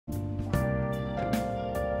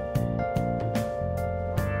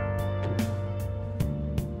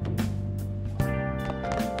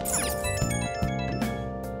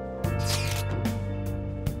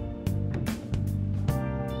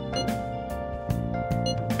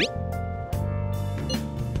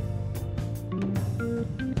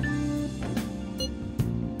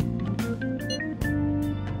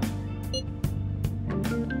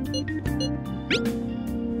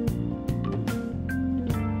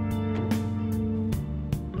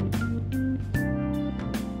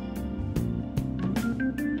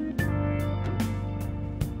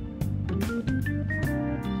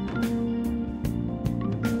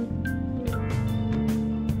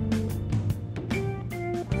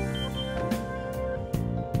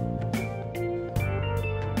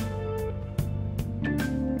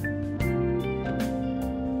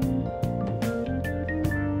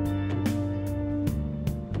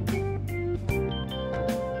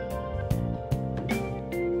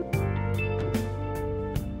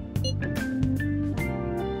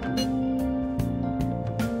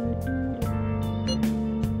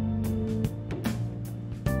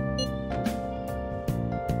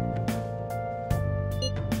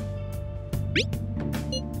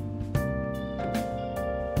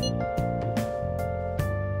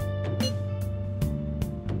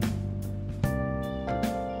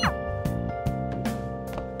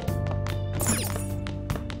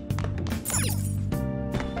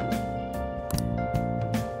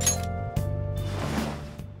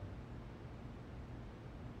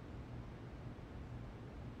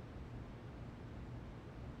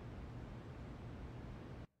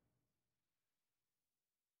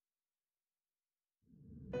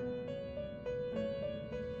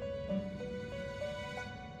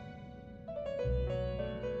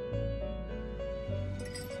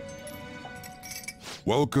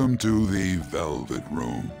Welcome to the Velvet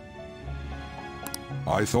Room.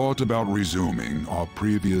 I thought about resuming our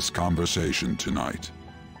previous conversation tonight.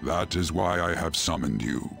 That is why I have summoned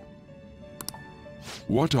you.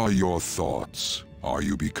 What are your thoughts? Are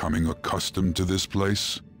you becoming accustomed to this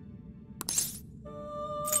place?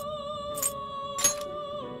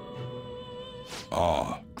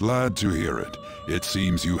 Ah, glad to hear it. It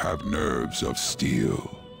seems you have nerves of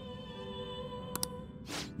steel.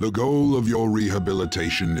 The goal of your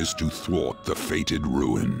rehabilitation is to thwart the fated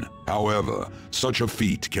ruin. However, such a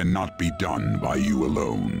feat cannot be done by you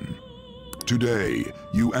alone. Today,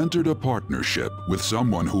 you entered a partnership with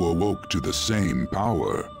someone who awoke to the same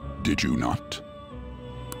power, did you not?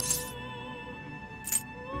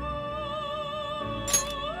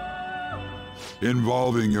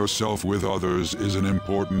 Involving yourself with others is an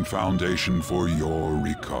important foundation for your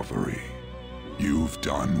recovery. You've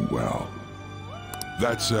done well.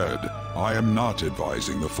 That said, I am not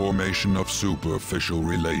advising the formation of superficial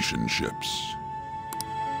relationships.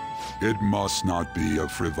 It must not be a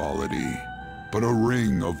frivolity, but a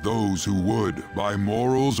ring of those who would, by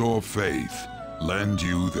morals or faith, lend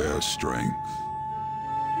you their strength.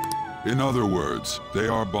 In other words, they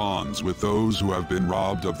are bonds with those who have been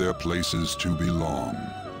robbed of their places to belong.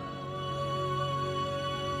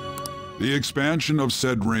 The expansion of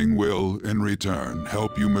said ring will, in return,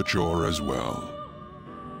 help you mature as well.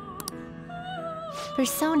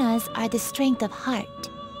 Personas are the strength of heart.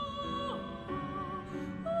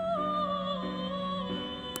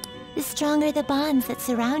 The stronger the bonds that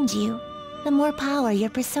surround you, the more power your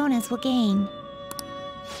personas will gain.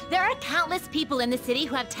 There are countless people in the city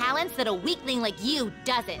who have talents that a weakling like you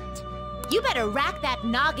doesn't. You better rack that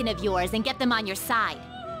noggin of yours and get them on your side.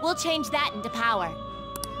 We'll change that into power.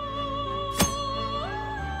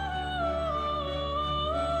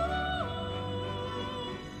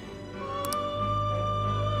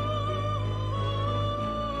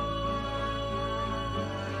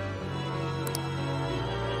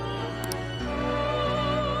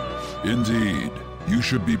 Indeed, you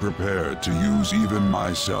should be prepared to use even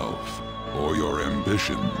myself, or your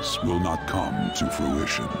ambitions will not come to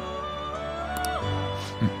fruition.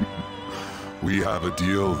 We have a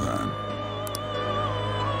deal then.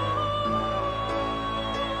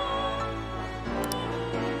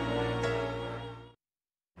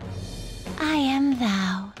 I am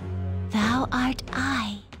thou. Thou art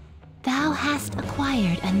I. Thou hast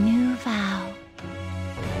acquired a new vow.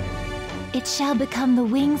 It shall become the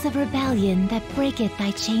wings of rebellion that breaketh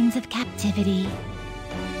thy chains of captivity.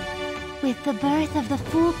 With the birth of the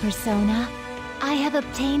Fool persona, I have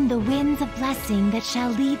obtained the winds of blessing that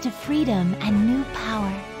shall lead to freedom and new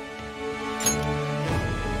power.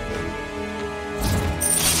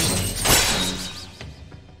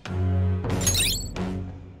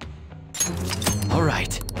 All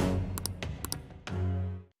right.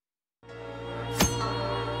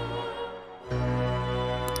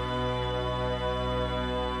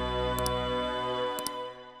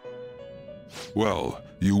 Well,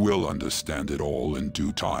 you will understand it all in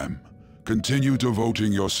due time. Continue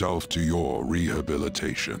devoting yourself to your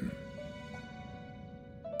rehabilitation.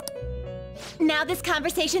 Now this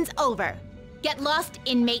conversation's over. Get lost,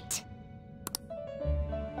 inmate.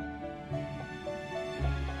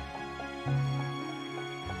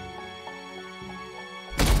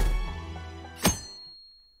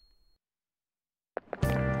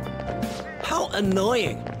 How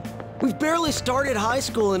annoying! We've barely started high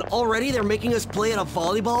school and already they're making us play at a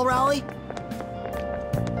volleyball rally?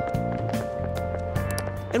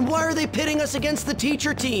 And why are they pitting us against the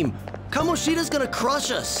teacher team? Kamoshida's gonna crush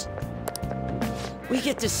us. We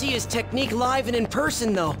get to see his technique live and in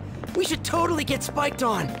person though. We should totally get spiked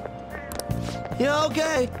on. Yeah,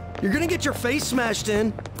 okay. You're gonna get your face smashed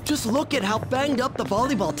in. Just look at how banged up the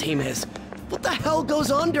volleyball team is. What the hell goes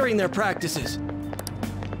on during their practices?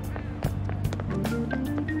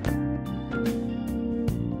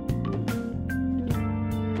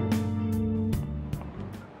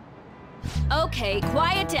 Okay,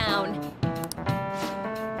 quiet down.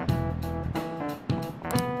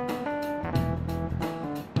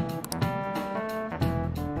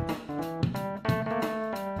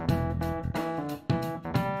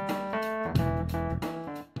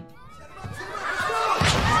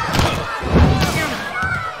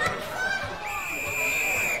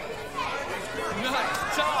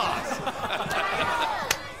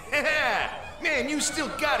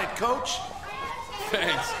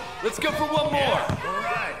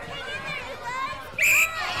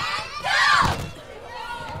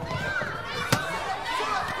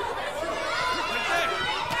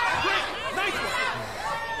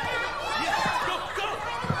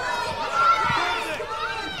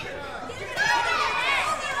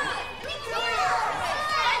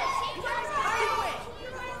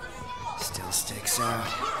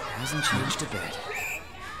 Hasn't changed a bit.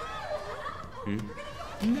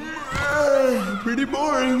 Pretty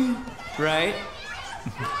boring. Right?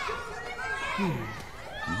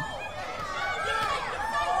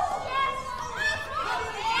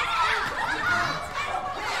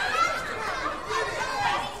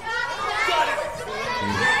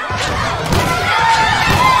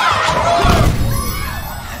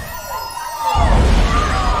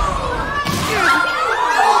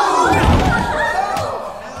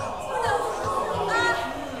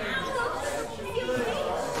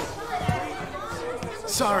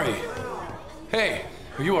 Sorry. Hey,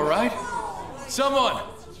 are you alright? Someone,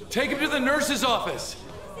 take him to the nurse's office.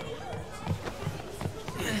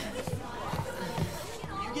 You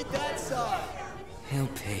get that side. He'll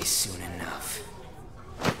pay soon enough.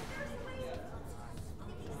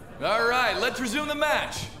 Alright, let's resume the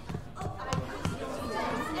match.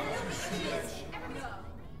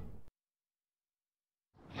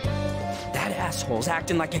 That asshole's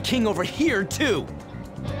acting like a king over here, too!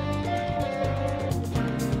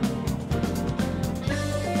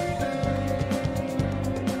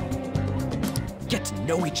 Get to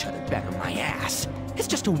know each other better, my ass. It's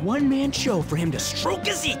just a one-man show for him to stroke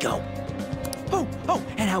his ego. Oh,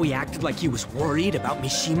 and how he acted like he was worried about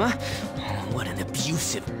Mishima. Oh, what an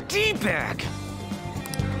abusive D-bag!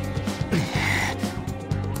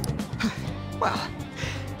 Well,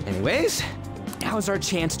 anyways, now's our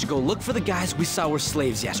chance to go look for the guys we saw were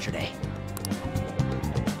slaves yesterday.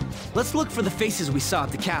 Let's look for the faces we saw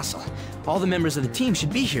at the castle. All the members of the team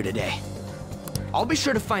should be here today. I'll be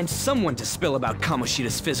sure to find someone to spill about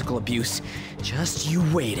Kamoshida's physical abuse. Just you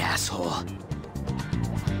wait, asshole.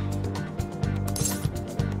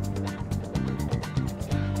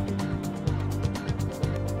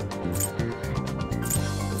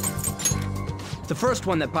 The first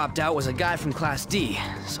one that popped out was a guy from Class D,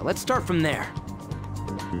 so let's start from there.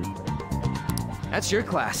 That's your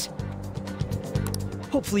class.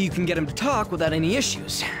 Hopefully you can get him to talk without any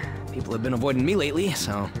issues. People have been avoiding me lately,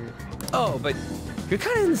 so... Oh, but you're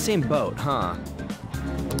kind of in the same boat, huh?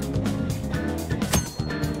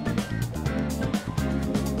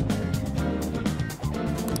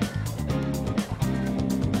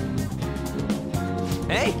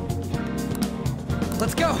 Hey!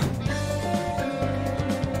 Let's go!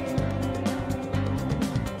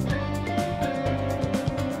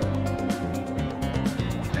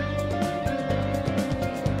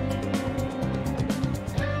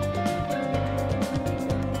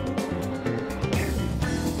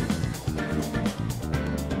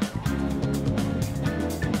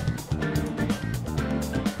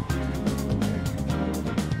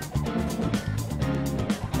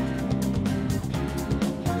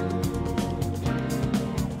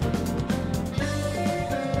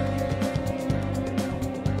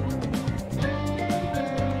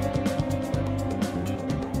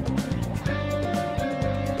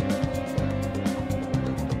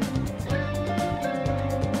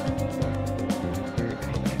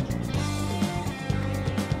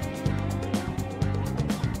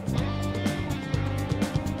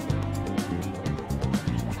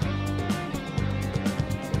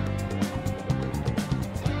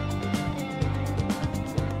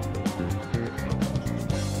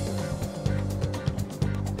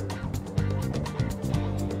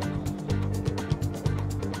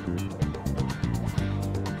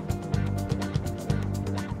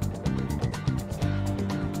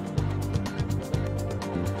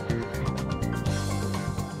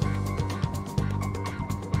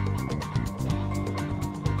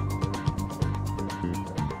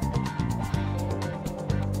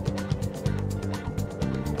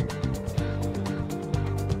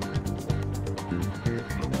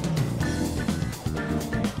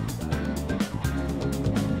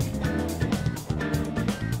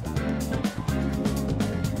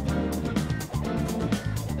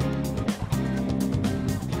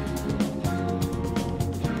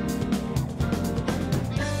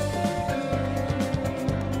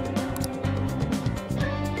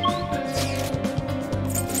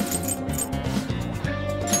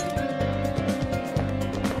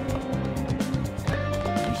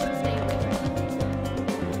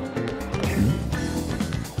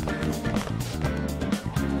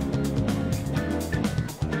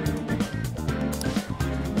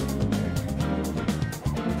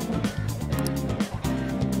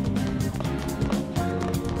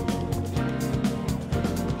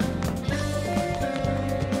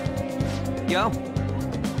 Go.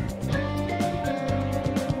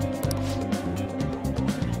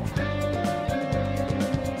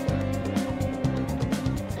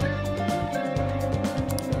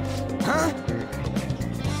 Huh?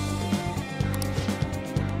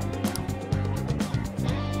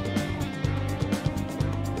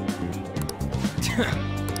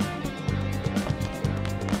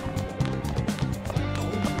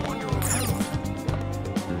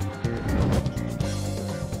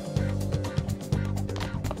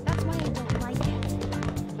 That's why I don't like it.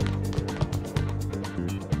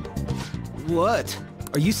 What?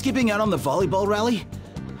 Are you skipping out on the volleyball rally?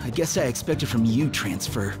 I guess I expected from you,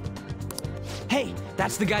 Transfer. Hey,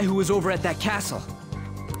 that's the guy who was over at that castle.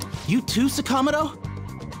 You too, Sakamoto?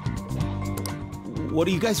 What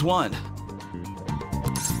do you guys want?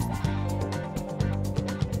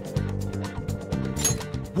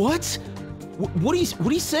 What? What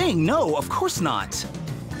are you saying? No, of course not.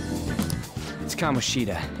 It's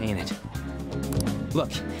Kamoshida, ain't it?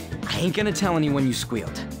 Look, I ain't gonna tell anyone you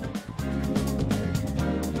squealed.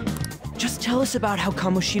 Just tell us about how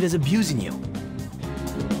Kamoshida's abusing you.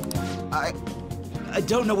 I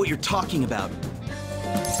don't know what you're talking about.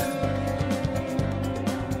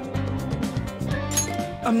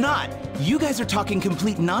 I'm not. You guys are talking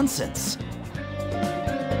complete nonsense.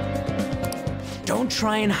 Don't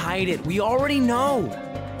try and hide it. We already know.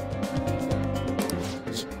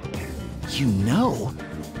 You know?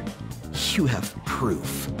 You have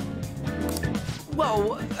proof.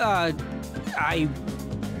 Well,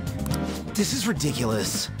 This is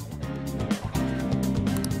ridiculous.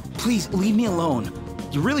 Please, leave me alone.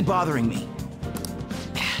 You're really bothering me.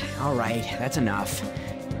 All right, that's enough.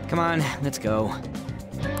 Come on, let's go.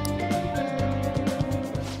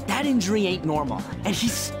 That injury ain't normal, and he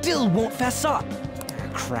still won't fess up. Ah,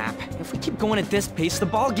 crap. If we keep going at this pace, the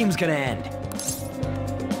ball game's gonna end.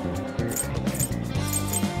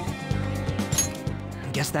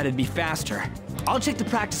 Guess that'd be faster. I'll check the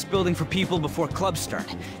practice building for people before clubs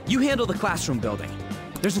start. You handle the classroom building.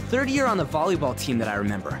 There's a third year on the volleyball team that I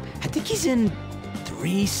remember. I think he's in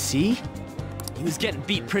 3C? He was getting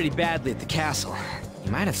beat pretty badly at the castle. He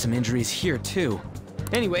might have some injuries here, too.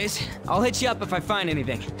 Anyways, I'll hit you up if I find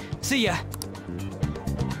anything. See ya!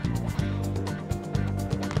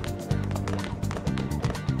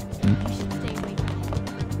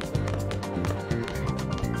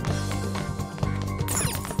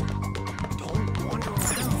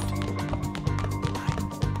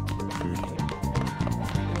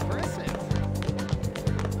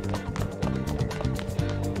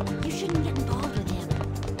 You shouldn't get involved with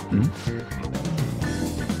him.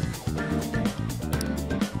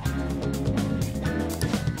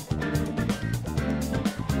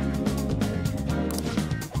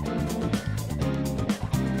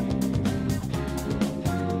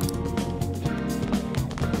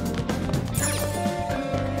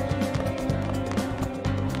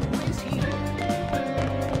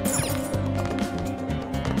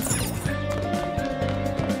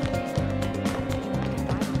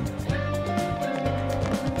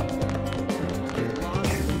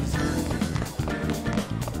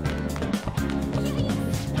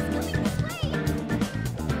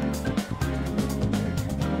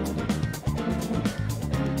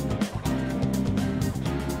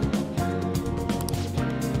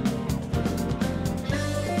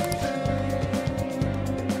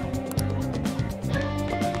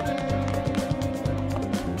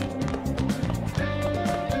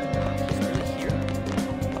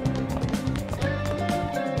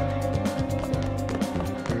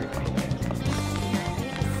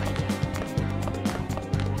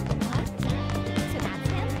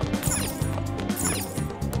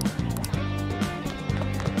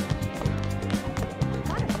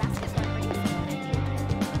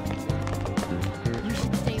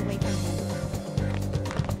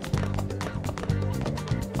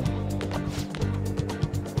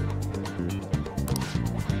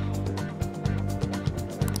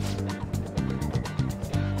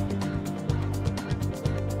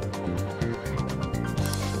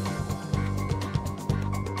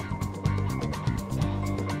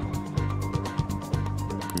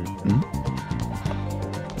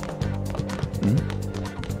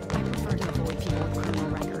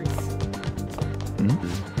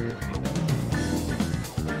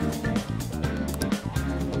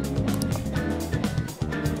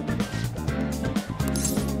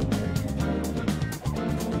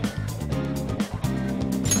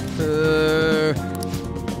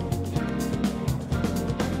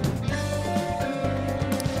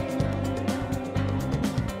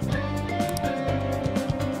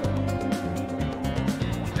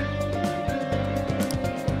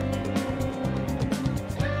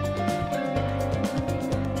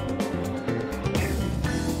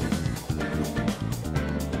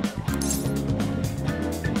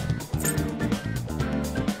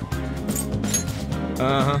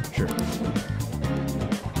 Uh-huh, sure.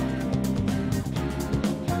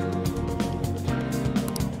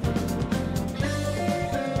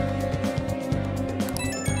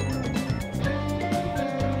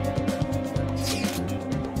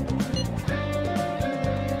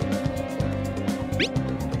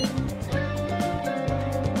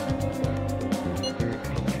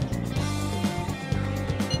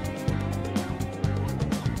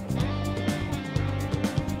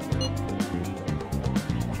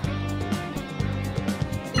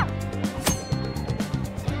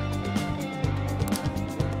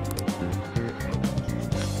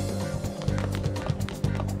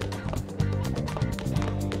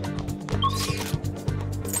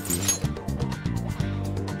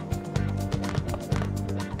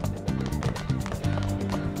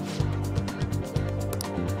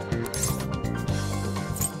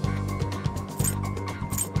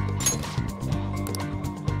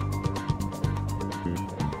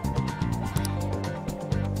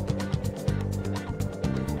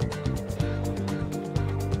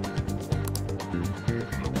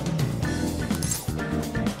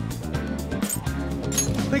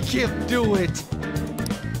 I can't do it.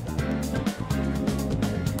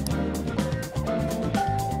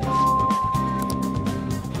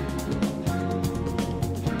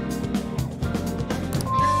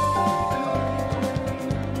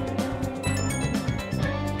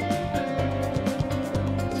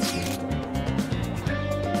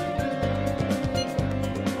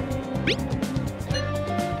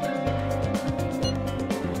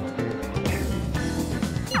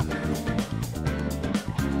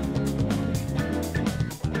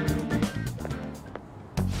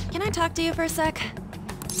 Can I talk to you for a sec?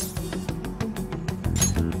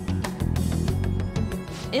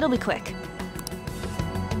 It'll be quick.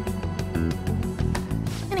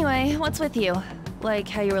 Anyway, what's with you? Like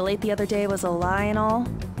how you were late the other day was a lie and all?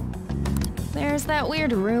 There's that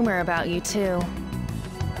weird rumor about you too.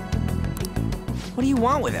 What do you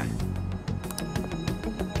want with him?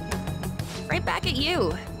 Right back at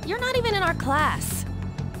you. You're not even in our class.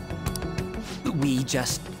 We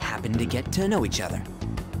just happened to get to know each other.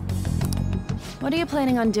 What are you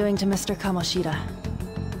planning on doing to Mr. Kamoshida?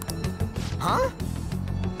 Huh?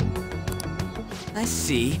 I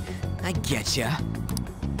see. I getcha.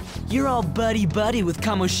 You're all buddy-buddy with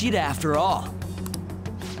Kamoshida after all.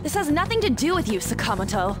 This has nothing to do with you,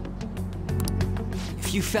 Sakamoto.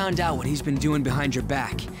 If you found out what he's been doing behind your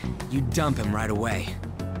back, you'd dump him right away.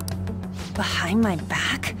 Behind my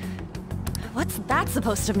back? What's that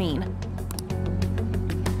supposed to mean?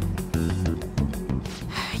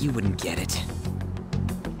 You wouldn't get it.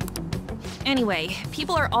 Anyway,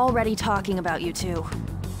 people are already talking about you two.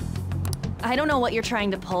 I don't know what you're trying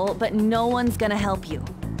to pull, but no one's gonna help you.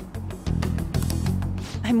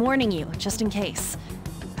 I'm warning you, just in case.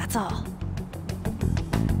 That's all.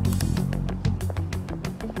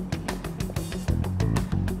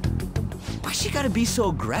 Why she gotta be so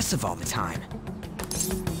aggressive all the time?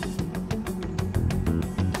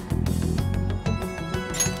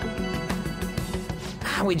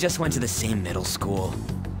 We just went to the same middle school.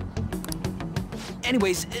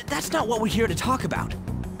 Anyways, that's not what we're here to talk about.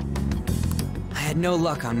 I had no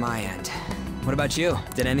luck on my end. What about you?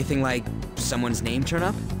 Did anything like someone's name turn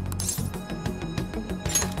up?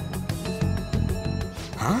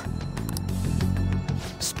 Huh?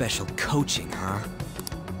 Special coaching, huh?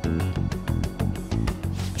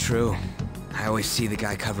 True. I always see the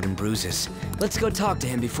guy covered in bruises. Let's go talk to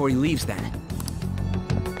him before he leaves then.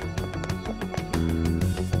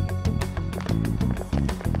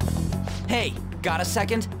 Hey, got a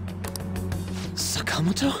second?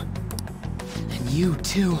 Sakamoto? And you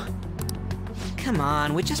too. Come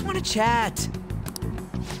on, we just want to chat.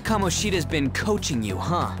 Kamoshida's been coaching you,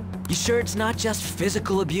 huh? You sure it's not just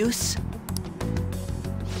physical abuse?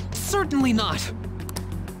 Certainly not.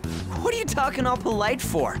 What are you talking all polite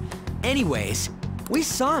for? Anyways, we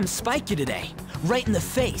saw him spike you today, right in the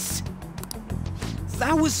face.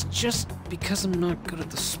 That was just because I'm not good at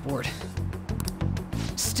the sport.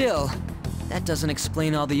 Still, that doesn't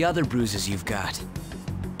explain all the other bruises you've got.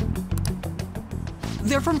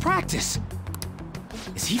 They're from practice.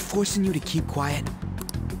 Is he forcing you to keep quiet?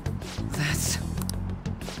 That's...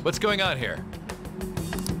 What's going on here?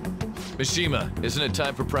 Mishima, isn't it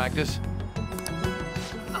time for practice?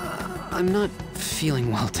 I'm not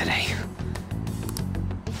feeling well today.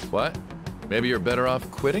 What? Maybe you're better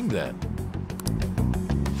off quitting then.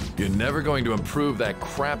 You're never going to improve that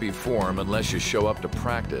crappy form unless you show up to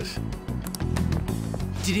practice.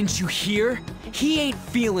 Didn't you hear? He ain't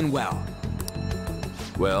feeling well.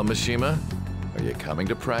 Well, Mishima, are you coming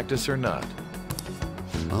to practice or not?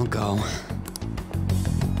 I'll go.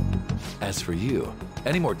 As for you,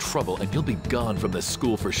 any more trouble and you'll be gone from this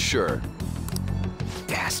school for sure.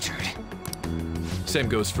 Bastard. Same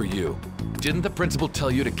goes for you. Didn't the principal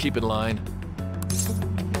tell you to keep in line?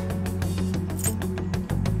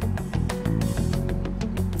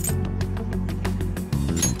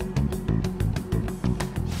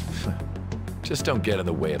 Just don't get in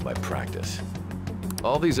the way of my practice.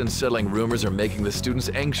 All these unsettling rumors are making the students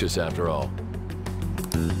anxious after all.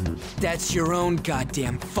 That's your own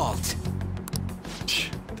goddamn fault.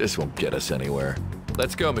 This won't get us anywhere.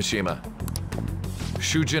 Let's go, Mishima.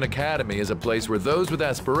 Shujin Academy is a place where those with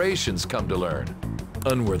aspirations come to learn.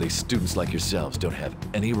 Unworthy students like yourselves don't have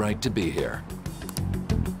any right to be here.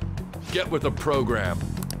 Get with the program.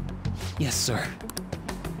 Yes, sir.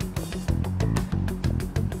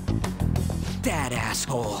 That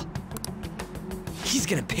asshole. He's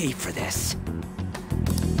gonna pay for this.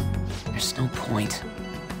 There's no point.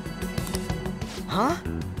 Huh?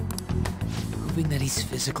 Proving that he's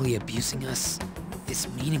physically abusing us is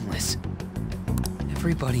meaningless.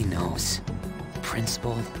 Everybody knows. The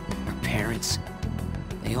principal, our parents,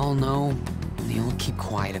 they all know, and they all keep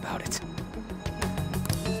quiet about it.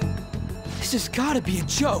 This has gotta be a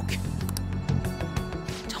joke!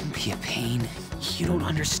 Don't be a pain. You don't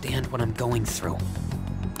understand what I'm going through.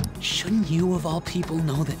 Shouldn't you, of all people,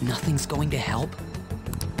 know that nothing's going to help?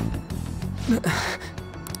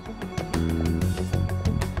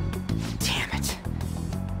 Damn it.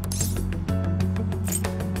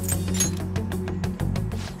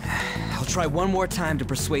 I'll try one more time to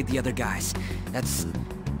persuade the other guys. That's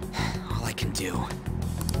all I can do.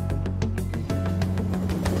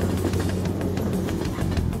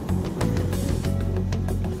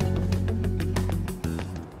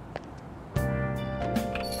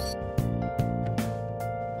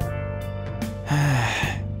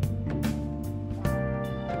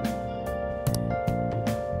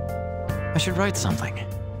 I should write something.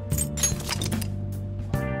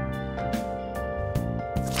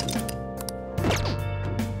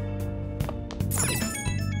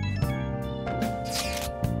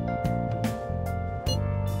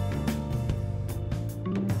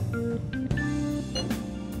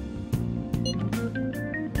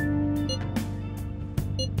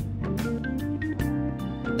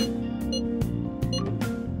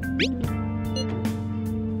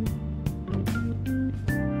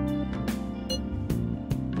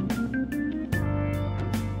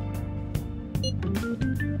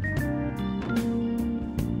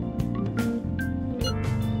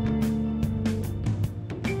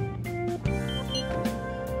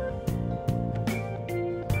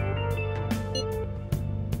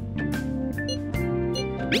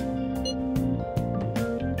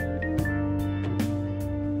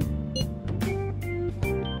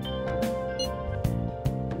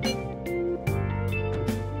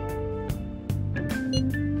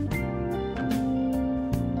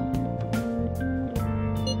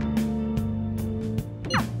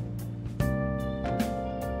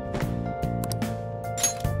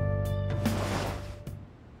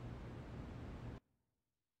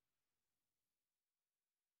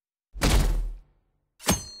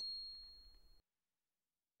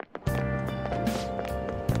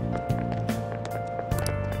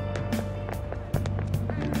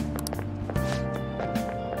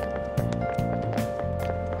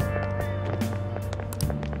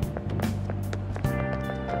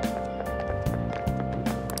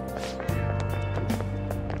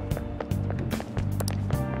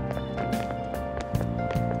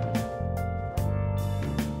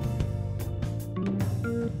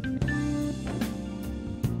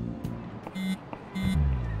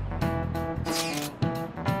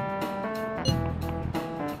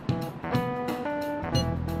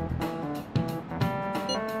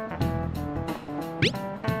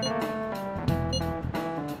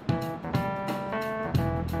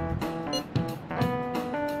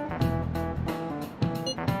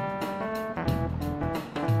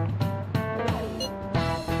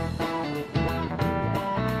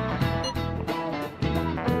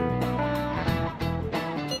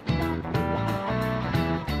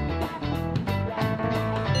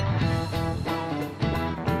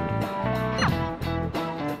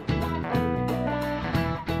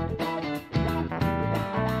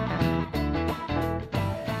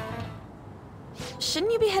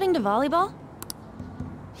 Shouldn't you be heading to volleyball?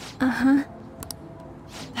 Uh-huh.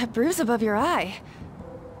 That bruise above your eye.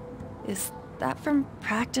 Is that from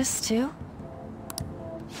practice, too?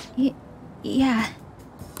 Yeah.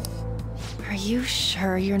 Are you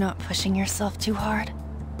sure you're not pushing yourself too hard?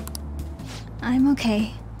 I'm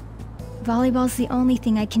okay. Volleyball's the only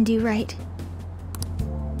thing I can do right.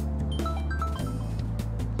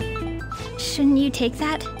 Shouldn't you take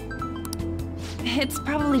that? It's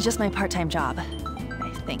probably just my part-time job, I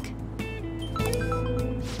think.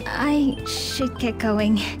 I should get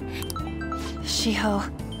going. Shiho,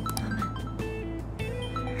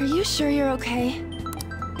 are you sure you're okay?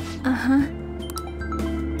 Uh-huh.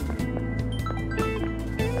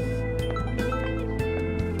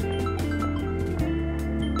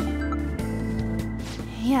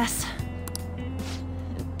 Yes.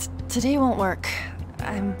 Today won't work.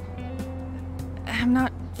 I'm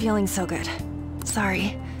not feeling so good.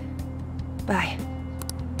 Sorry. Bye.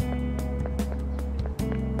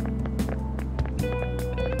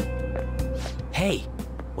 Hey,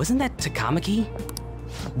 wasn't that Takamaki?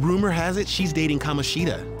 Rumor has it she's dating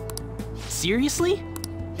Kamoshida. Seriously?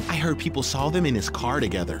 I heard people saw them in his car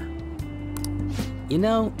together. You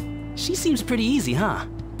know, she seems pretty easy, huh?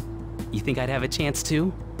 You think I'd have a chance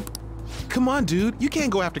too? Come on, dude. You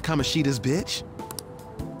can't go after Kamoshida's bitch.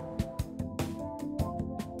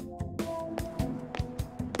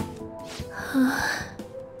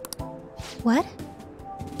 What?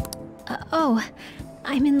 Oh,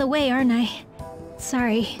 I'm in the way, aren't I?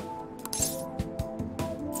 Sorry.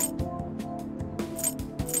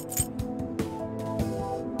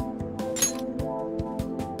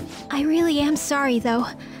 I really am sorry, though.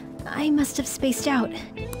 I must have spaced out.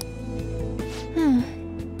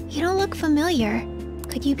 You don't look familiar.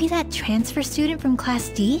 Could you be that transfer student from Class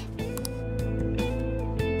D?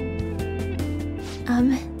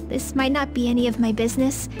 This might not be any of my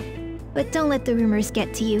business, but don't let the rumors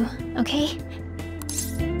get to you, okay?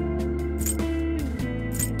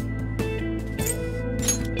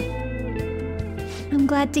 I'm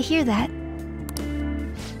glad to hear that.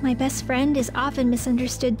 My best friend is often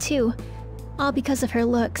misunderstood too, all because of her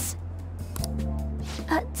looks.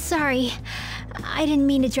 Sorry. I didn't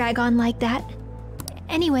mean to drag on like that.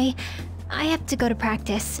 Anyway, I have to go to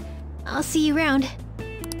practice. I'll see you around.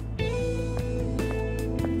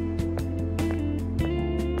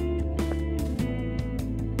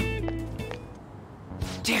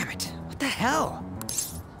 Damn it! What the hell?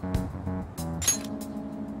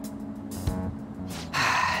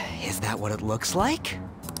 Is that what it looks like?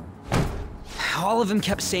 All of them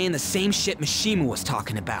kept saying the same shit Mishima was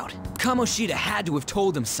talking about. Kamoshida had to have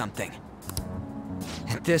told him something.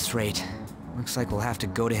 At this rate, looks like we'll have to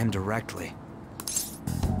go to him directly.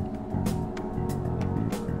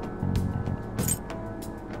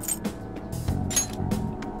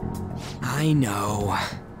 I know.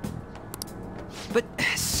 But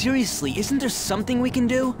seriously, isn't there something we can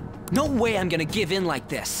do? No way I'm gonna give in like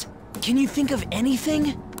this. Can you think of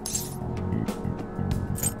anything?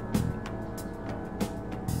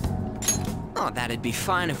 Oh, that'd be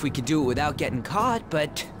fine if we could do it without getting caught,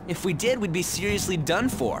 but if we did, we'd be seriously done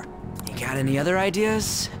for. You got any other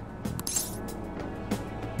ideas?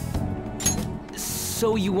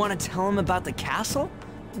 So you want to tell them about the castle?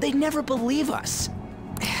 They'd never believe us.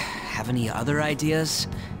 Have any other ideas?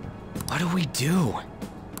 What do we do?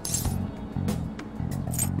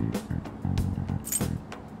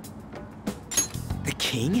 The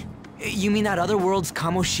king? You mean that other world's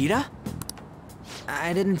Kamoshida?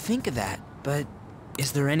 I didn't think of that, but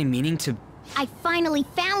is there any meaning to... I finally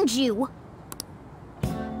found you!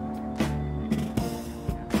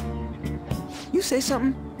 You say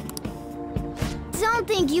something? Don't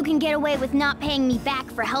think you can get away with not paying me back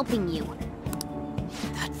for helping you.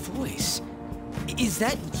 That voice... Is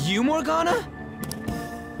that you, Morgana?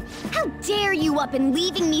 How dare you up and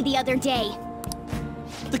leaving me the other day?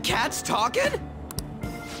 The cat's talking?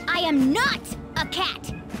 I am not a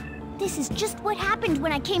cat! This is just what happened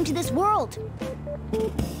when I came to this world.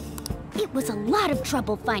 It was a lot of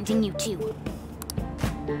trouble finding you two.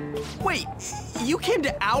 Wait, you came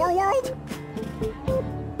to our world?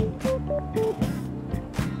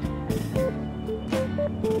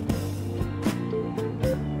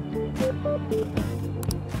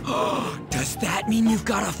 Does that mean you've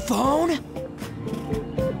got a phone?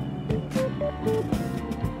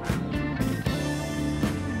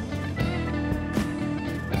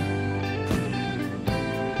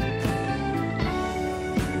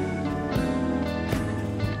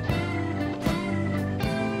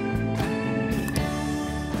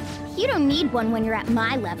 You don't need one when you're at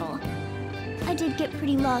my level. I did get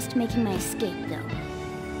pretty lost making my escape, though.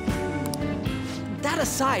 That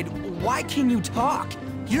aside, why can you talk?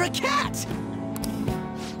 You're a cat!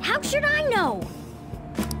 How should I know?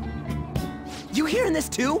 You hearing this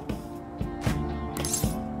too?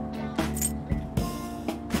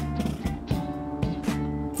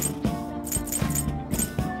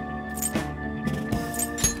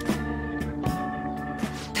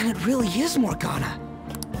 Then it really is Morgana.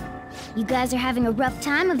 You guys are having a rough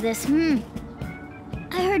time of this,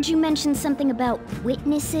 I heard you mention something about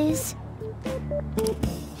witnesses.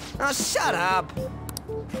 Oh, shut up!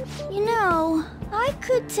 You know, I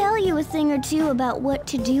could tell you a thing or two about what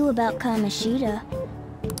to do about Kamoshida.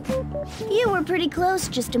 You were pretty close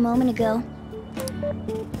just a moment ago.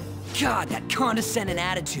 God, that condescending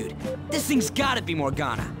attitude. This thing's gotta be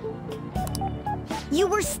Morgana. You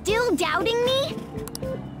were still doubting me?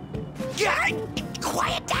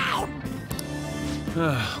 Quiet down!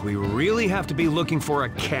 We really have to be looking for a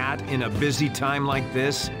cat in a busy time like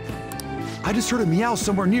this? I just heard a meow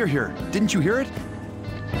somewhere near here. Didn't you hear it?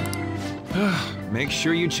 Make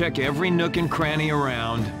sure you check every nook and cranny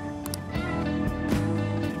around.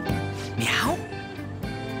 Meow?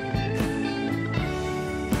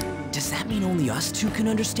 Does that mean only us two can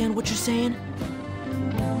understand what you're saying?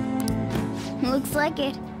 Looks like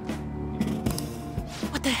it.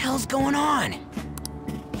 What the hell's going on?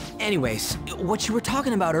 Anyways, what you were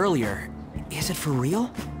talking about earlier, is it for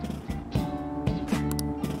real?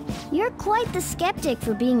 You're quite the skeptic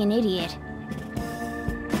for being an idiot.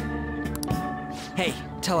 Hey,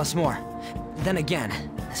 tell us more. Then again,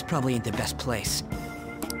 this probably ain't the best place.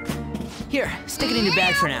 Here, stick it in your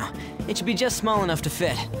bag for now. It should be just small enough to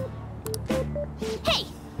fit. Hey!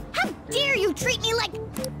 How dare you treat me like...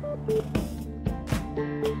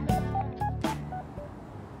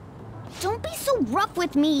 Don't be so rough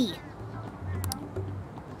with me!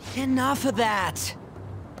 Enough of that!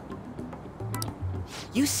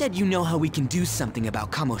 You said you know how we can do something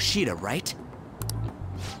about Kamoshida, right?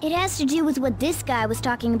 It has to do with what this guy was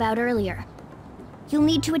talking about earlier. You'll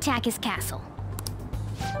need to attack his castle.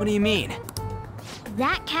 What do you mean?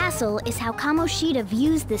 That castle is how Kamoshida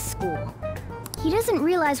views this school. He doesn't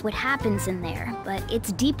realize what happens in there, but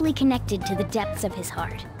it's deeply connected to the depths of his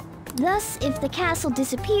heart. Thus, if the castle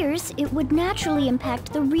disappears, it would naturally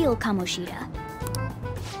impact the real Kamoshida.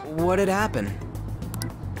 What'd happen?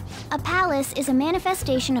 A palace is a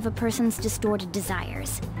manifestation of a person's distorted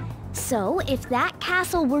desires. So, if that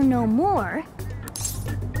castle were no more...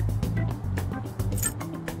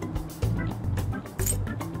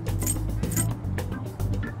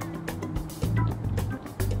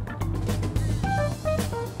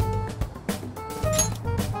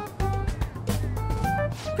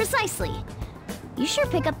 Precisely. You sure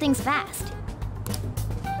pick up things fast.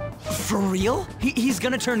 For real? He's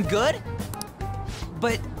gonna turn good?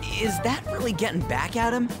 But is that really getting back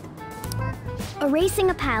at him? Erasing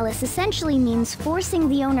a palace essentially means forcing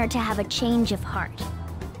the owner to have a change of heart.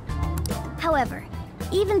 However,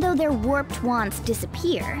 even though their warped wants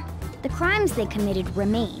disappear, the crimes they committed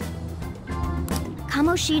remain.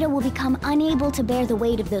 Kamoshida will become unable to bear the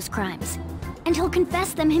weight of those crimes, and he'll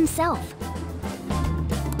confess them himself.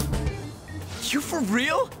 You for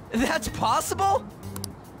real? That's possible?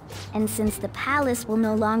 And since the palace will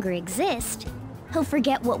no longer exist, he'll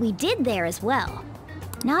forget what we did there as well.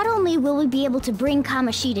 Not only will we be able to bring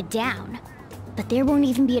Kamoshida down, but there won't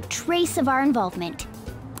even be a trace of our involvement.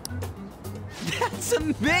 That's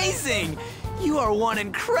amazing! You are one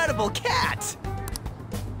incredible cat!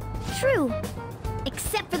 True,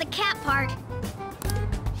 except for the cat part.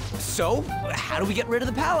 So, how do we get rid of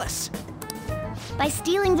the palace? By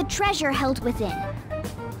stealing the treasure held within.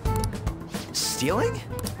 Stealing?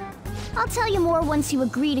 I'll tell you more once you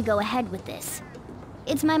agree to go ahead with this.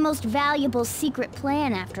 It's my most valuable secret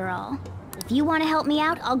plan, after all. If you want to help me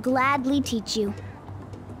out, I'll gladly teach you.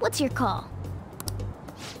 What's your call?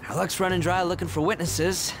 Our luck's running dry looking for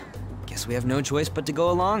witnesses. Guess we have no choice but to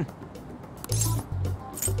go along.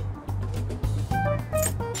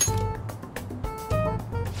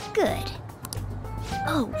 Good.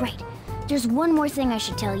 Oh, right. There's one more thing I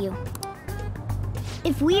should tell you.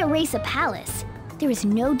 If we erase a palace, there is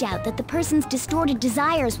no doubt that the person's distorted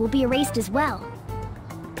desires will be erased as well.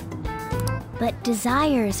 But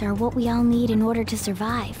desires are what we all need in order to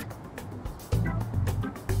survive.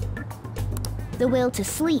 The will to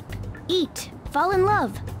sleep, eat, fall in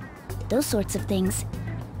love, those sorts of things.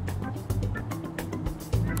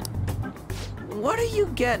 What are you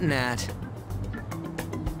getting at?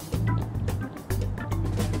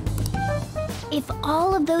 If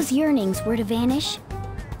all of those yearnings were to vanish,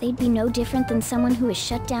 they'd be no different than someone who is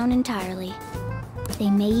shut down entirely. They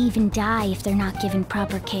may even die if they're not given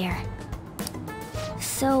proper care.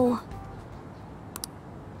 So...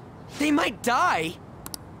 They might die?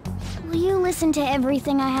 Will you listen to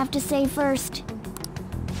everything I have to say first?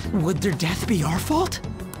 Would their death be our fault?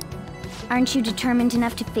 Aren't you determined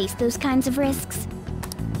enough to face those kinds of risks?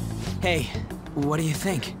 Hey, what do you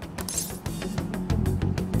think?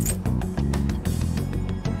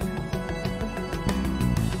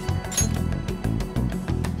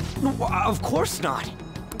 Of course not.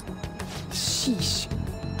 Sheesh.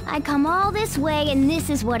 I come all this way and this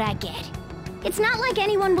is what I get. It's not like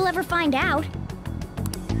anyone will ever find out.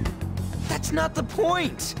 That's not the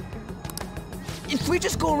point. If we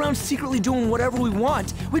just go around secretly doing whatever we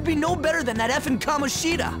want, we'd be no better than that effing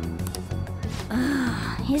Kamoshida.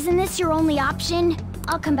 Isn't this your only option?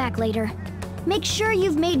 I'll come back later. Make sure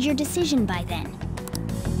you've made your decision by then.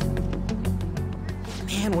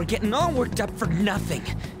 Man, we're getting all worked up for nothing.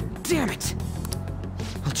 Damn it!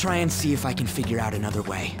 I'll try and see if I can figure out another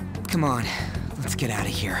way. Come on, let's get out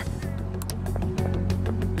of here.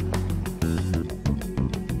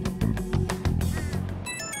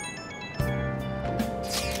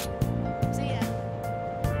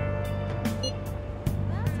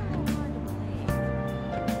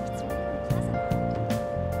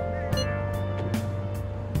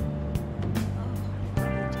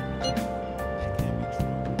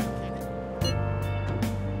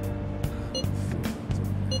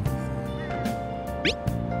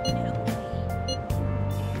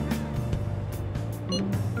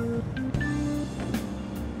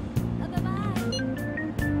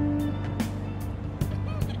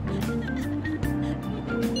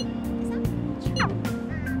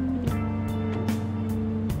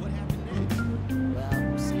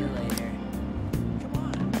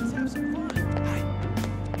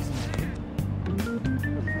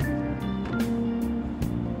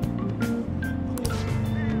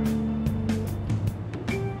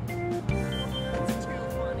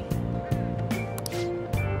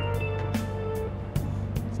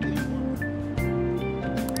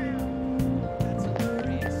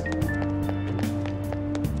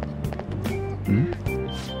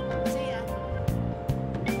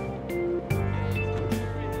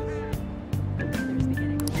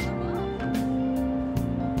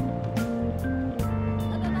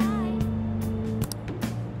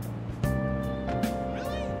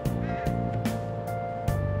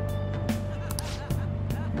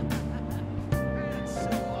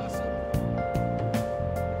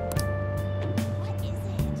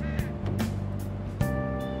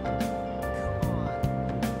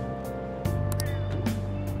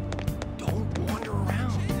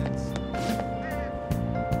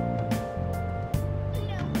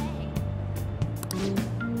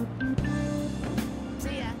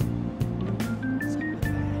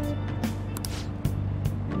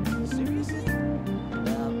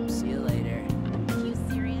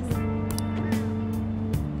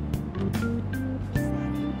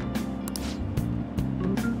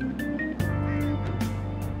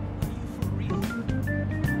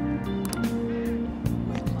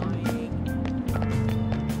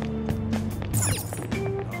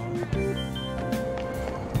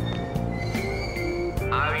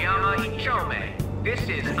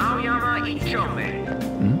 Aoyama Ichome.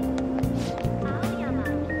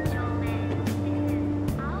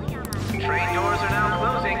 Train doors are now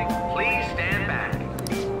closing. Please stand back.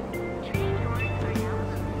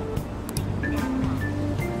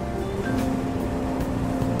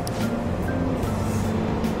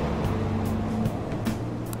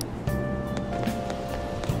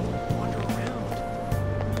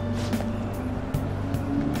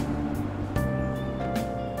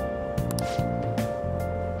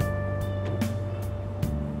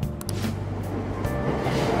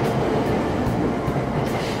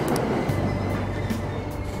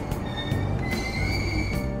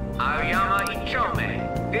 Aoyama Ichome.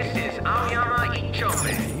 This is Aoyama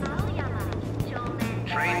Ichome.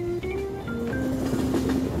 Train.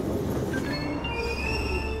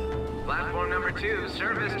 Platform number 2,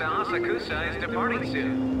 service to Asakusa is departing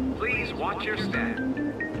soon. Please watch your step.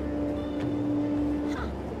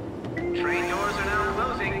 Train doors are now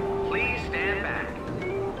closing. Please stand back.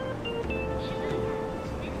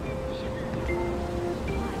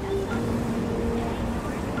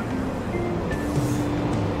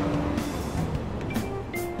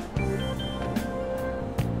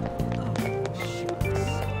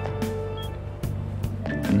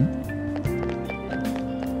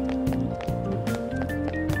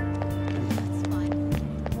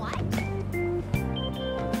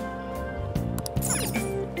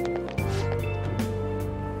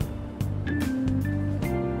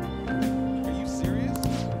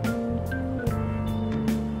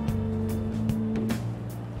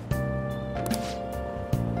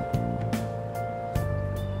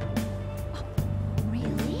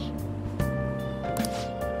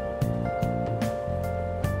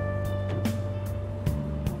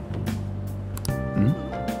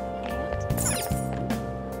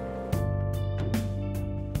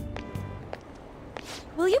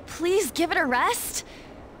 Will you please give it a rest?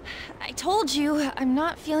 I told you, I'm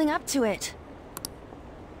not feeling up to it.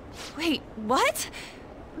 Wait, what?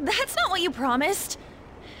 That's not what you promised.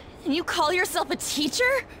 And you call yourself a teacher?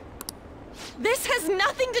 This has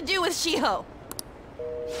nothing to do with Shiho.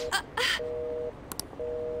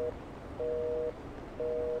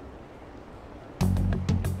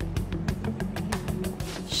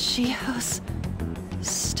 Shiho's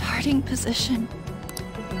starting position.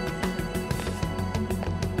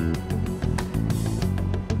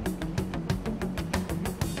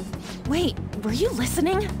 Wait, were you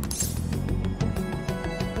listening?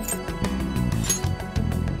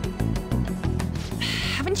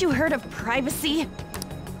 Haven't you heard of privacy?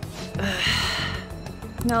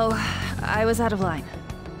 No, I was out of line.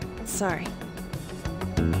 Sorry.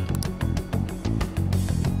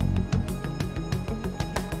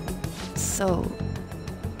 So,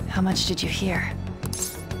 how much did you hear?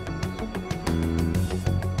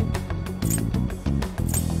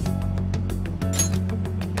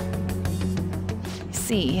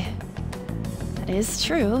 See, that is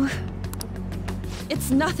true.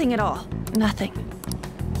 It's nothing at all. Nothing.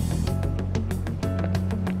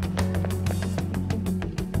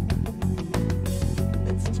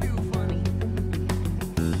 That's too funny.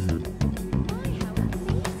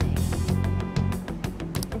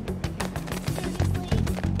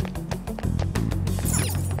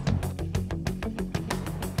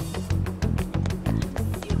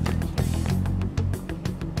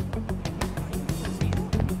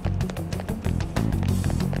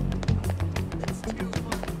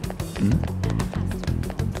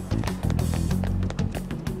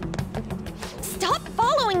 Stop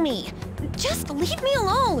following me! Just leave me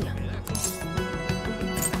alone!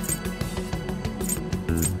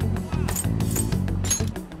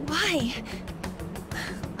 Why?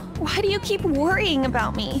 Why do you keep worrying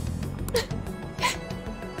about me?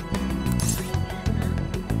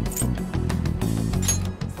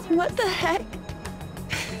 What the heck?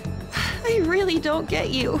 I really don't get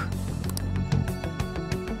you.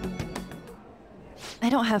 I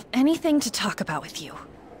don't have anything to talk about with you.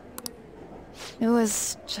 It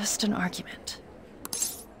was just an argument.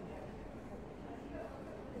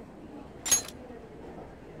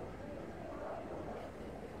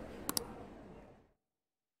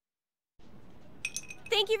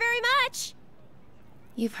 Thank you very much!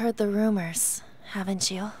 You've heard the rumors, haven't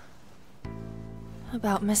you?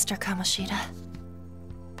 About Mr. Kamoshida.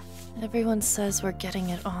 Everyone says we're getting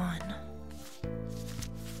it on.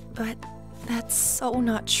 But that's so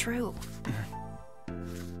not true.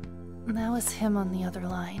 That was him on the other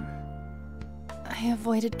line. I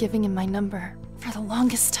avoided giving him my number for the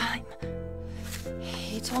longest time.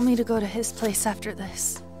 He told me to go to his place after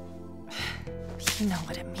this. You know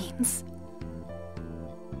what it means.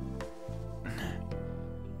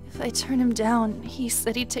 If If I turn him down, he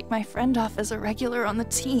said he'd take my friend off as a regular on the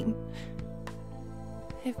team.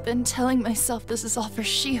 I've been telling myself this is all for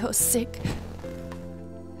Shiho's sake.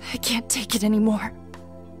 I can't take it anymore.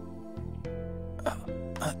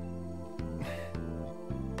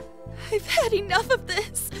 I've had enough of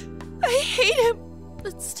this. I hate him.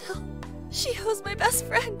 But still, Shiho's my best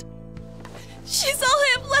friend. She's all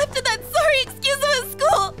I have left in that sorry excuse of a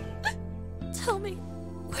school. Tell me,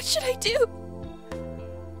 what should I do?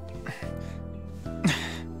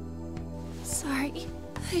 Sorry,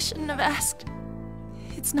 I shouldn't have asked.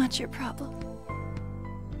 It's not your problem.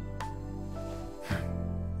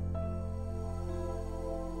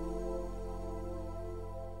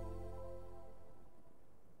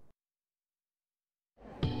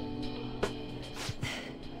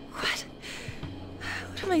 What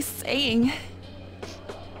am I saying?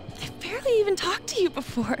 I've barely even talked to you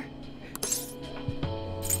before.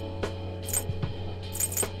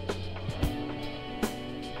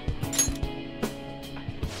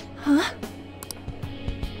 Huh?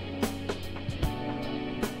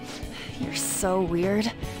 You're so weird.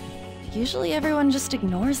 Usually everyone just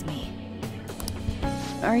ignores me.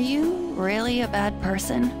 Are you really a bad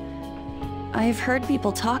person? I've heard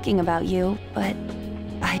people talking about you, but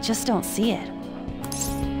I just don't see it.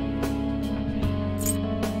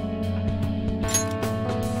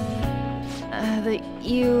 That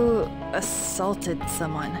you assaulted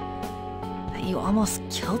someone. That you almost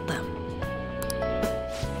killed them.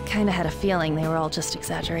 Kinda had a feeling they were all just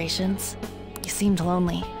exaggerations. You seemed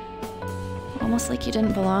lonely. Almost like you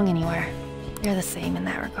didn't belong anywhere. You're the same in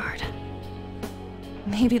that regard.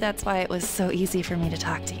 Maybe that's why it was so easy for me to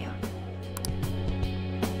talk to you.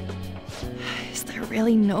 Is there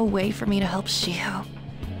really no way for me to help Shiho?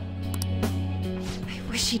 I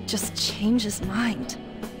wish he'd just change his mind.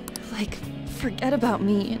 Like, forget about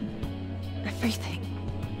me and everything.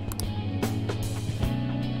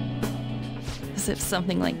 As if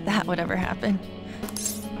something like that would ever happen.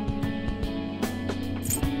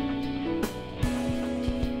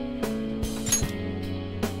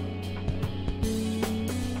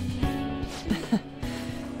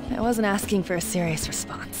 I wasn't asking for a serious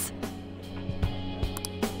response.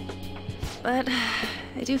 But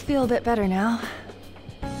I do feel a bit better now.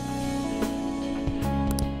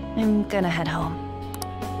 I'm gonna head home.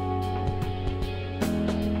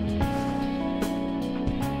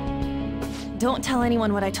 Don't tell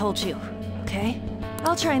anyone what I told you, okay?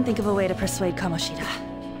 I'll try and think of a way to persuade Kamoshida.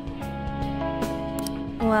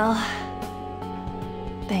 Well,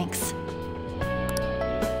 thanks.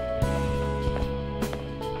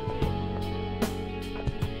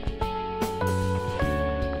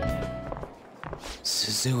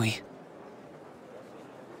 Suzui.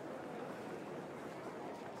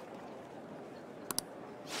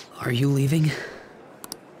 Are you leaving?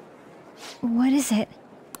 What is it?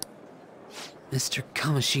 Mr.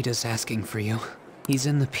 Kamoshida's asking for you. He's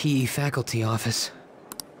in the PE faculty office.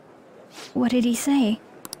 What did he say?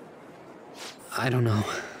 I don't know.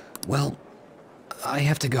 Well, I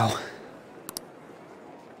have to go.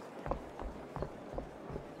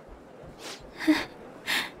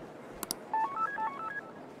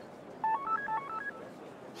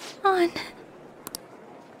 On.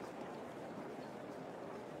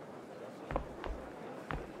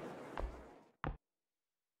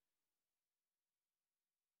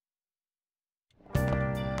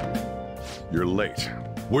 You're late.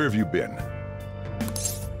 Where have you been?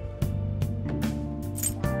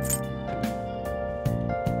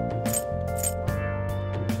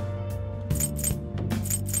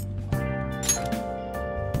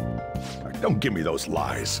 Don't give me those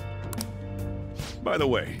lies. By the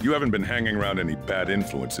way, you haven't been hanging around any bad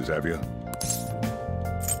influences, have you?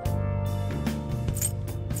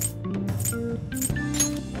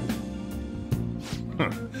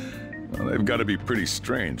 Well, they've got to be pretty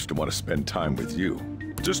strange to want to spend time with you.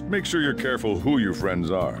 Just make sure you're careful who your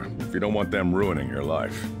friends are, if you don't want them ruining your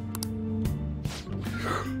life.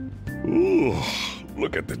 Ooh,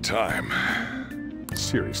 look at the time.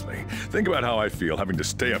 Seriously, think about how I feel having to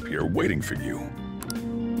stay up here waiting for you.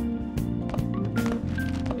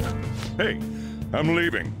 Hey, I'm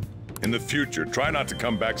leaving. In the future, try not to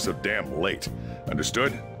come back so damn late.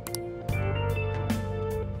 Understood?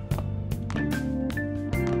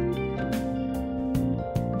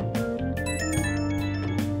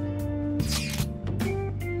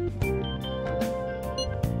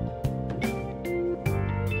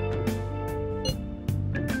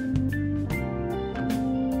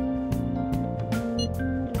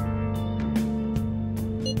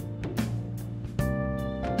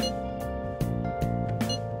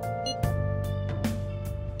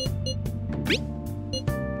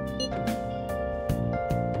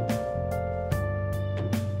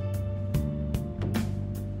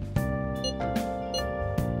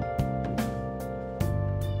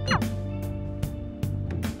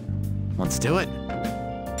 Let's do it.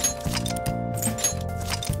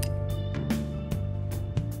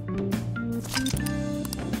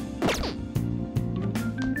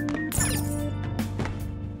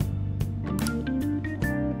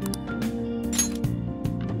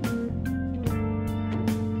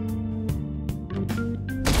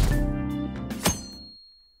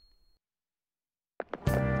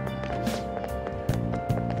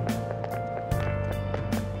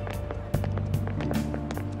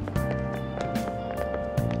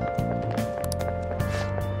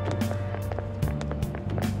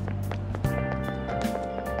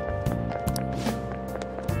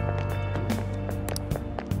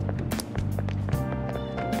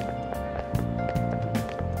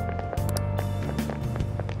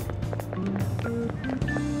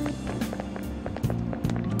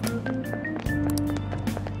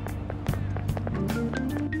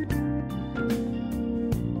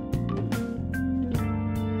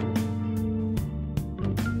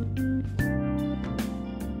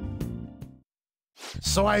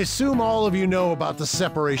 So I assume all of you know about the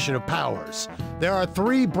separation of powers. There are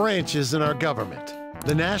 3 branches in our government.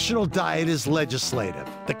 The National Diet is legislative,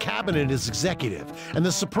 the Cabinet is executive, and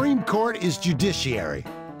the Supreme Court is judiciary.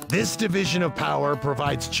 This division of power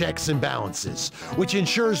provides checks and balances, which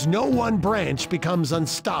ensures no one branch becomes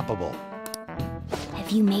unstoppable. Have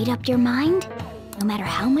you made up your mind? No matter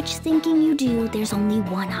how much thinking you do, there's only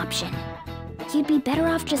one option. You'd be better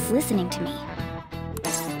off just listening to me.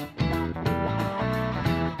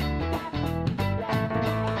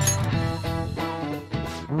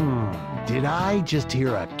 Did I just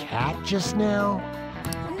hear a cat just now?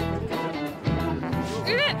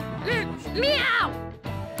 Meow!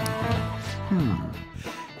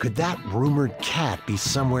 Could that rumored cat be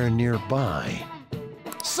somewhere nearby?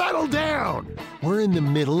 Settle down! We're in the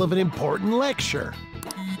middle of an important lecture.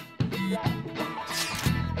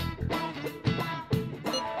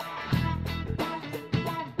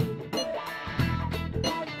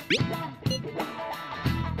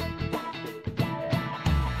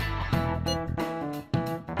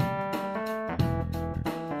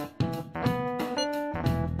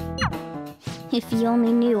 If you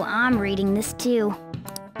only knew I'm reading this too.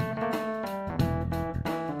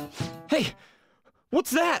 Hey,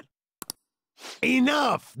 what's that?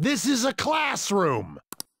 Enough! This is a classroom!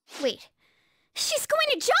 Wait, she's going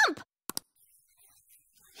to jump!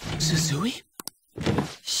 Suzui?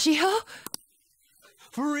 Shiho?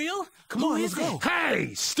 For real? Come on, let's go.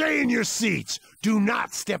 Hey, stay in your seats! Do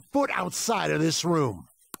not step foot outside of this room.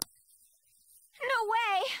 No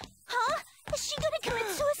way! Huh? Is she gonna commit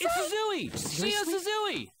suicide? It's Suzui! Shio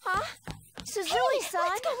Suzui! Huh? Suzui-san?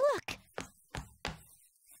 Let's go look.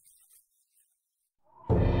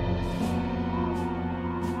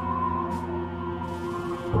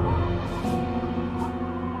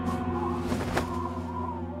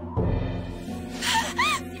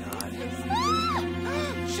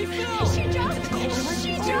 She fell! She jumped!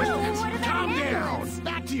 She jumped! Calm down!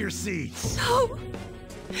 Back to your seats! No!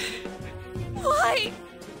 Why?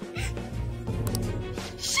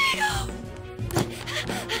 Shio!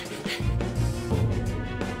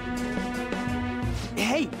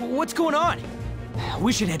 Hey, what's going on?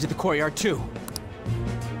 We should head to the courtyard too.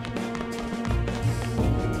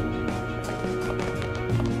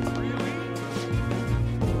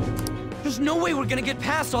 There's no way we're gonna get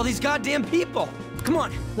past all these goddamn people! Come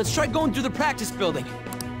on, let's try going through the practice building.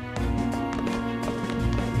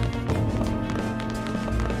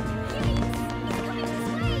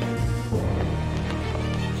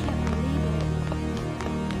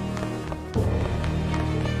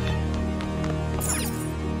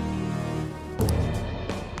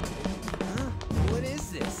 What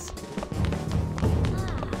is this?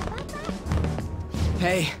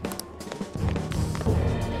 Hey.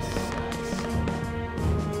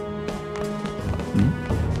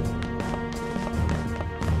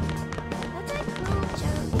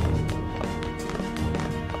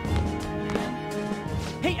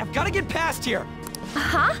 Hey, I've got to get past here.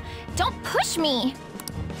 Uh-huh. Don't push me.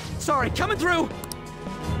 Sorry, coming through.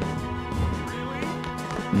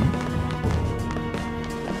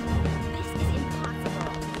 This is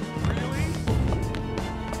impossible.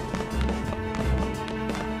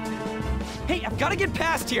 Hey, I've got to get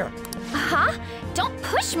past here. Uh-huh. Don't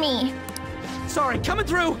push me. Sorry, coming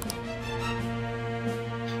through.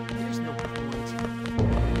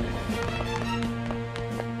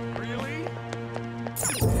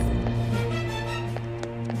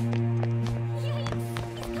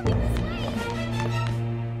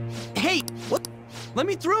 Hey, what? Let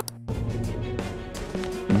me through.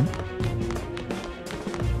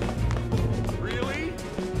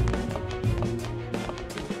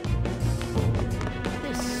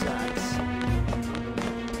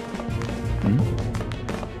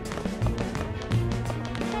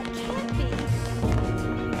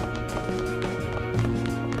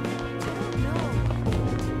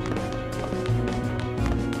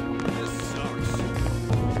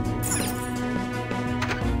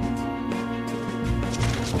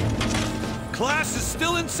 Class is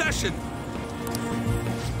still in session.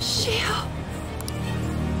 Shio!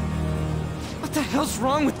 What the hell's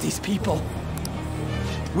wrong with these people?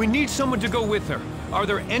 We need someone to go with her. Are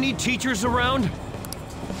there any teachers around?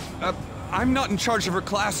 I'm not in charge of her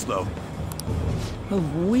class, though.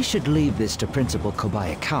 We should leave this to Principal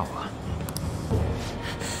Kobayakawa.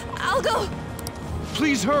 I'll go!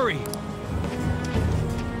 Please hurry!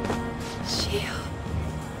 Shio...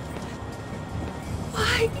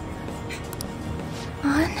 Why?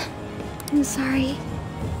 An, I'm sorry.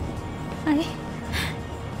 I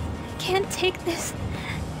can't take this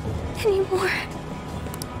anymore.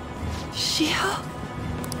 Shio?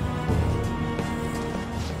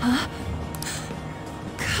 Huh?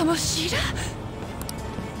 Kamoshida?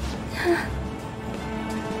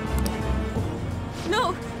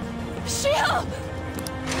 No! Shio!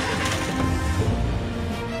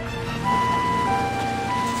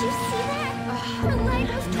 Did you see that? Her leg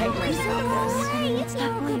was totally away.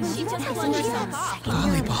 She just flung herself off.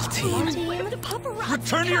 Volleyball team.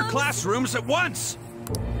 Return to your classrooms at once!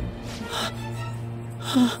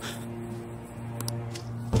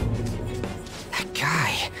 That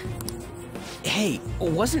guy. Hey,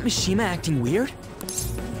 wasn't Mishima acting weird?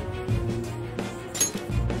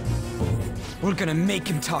 We're gonna make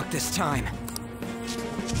him talk this time.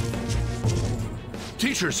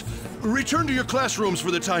 Teachers, return to your classrooms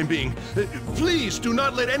for the time being. Please do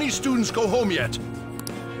not let any students go home yet.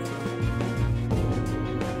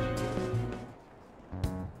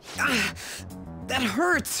 That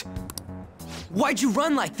hurts! Why'd you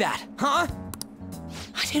run like that, huh?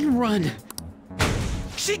 I didn't run.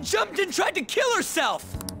 She jumped and tried to kill herself!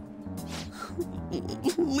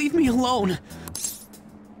 Leave me alone.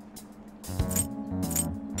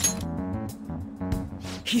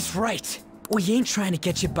 He's right. We ain't trying to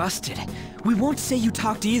get you busted. We won't say you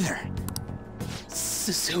talked either.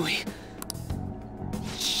 Suzui.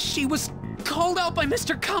 She was called out by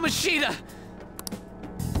Mr. Kamoshida.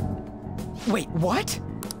 Wait, what?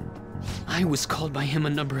 I was called by him a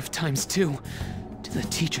number of times too, to the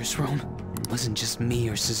teacher's room. It wasn't just me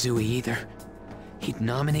or Suzui either. He'd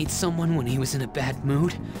nominate someone when he was in a bad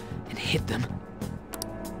mood and hit them.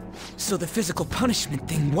 So the physical punishment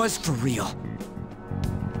thing was for real.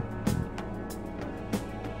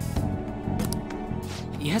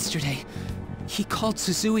 Yesterday, he called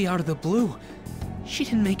Suzui out of the blue. She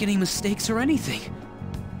didn't make any mistakes or anything.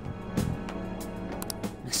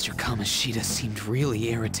 Mr. Kamoshida seemed really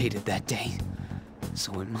irritated that day,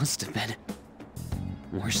 so it must have been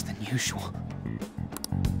worse than usual.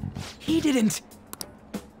 He didn't...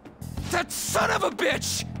 That son of a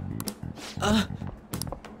bitch! I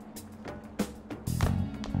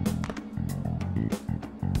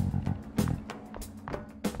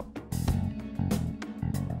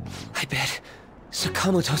bet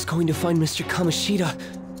Sakamoto's going to find Mr. Kamoshida.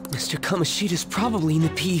 Mr. Kamoshida's probably in the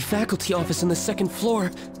PE faculty office on the second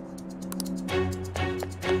floor.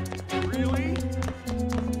 Really?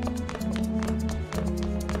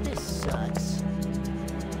 This sucks.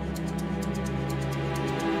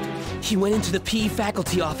 He went into the PE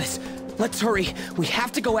faculty office. Let's hurry. We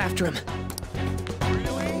have to go after him.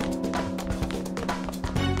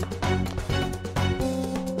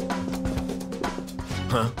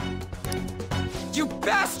 Huh? You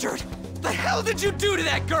bastard! The hell did you do to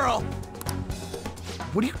that girl?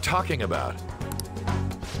 What are you talking about?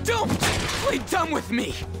 Don't play dumb with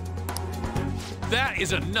me! That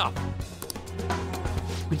is enough!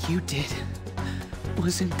 What you did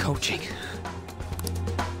wasn't coaching.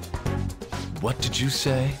 What did you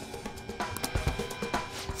say?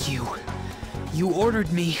 You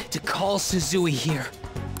ordered me to call Suzui here.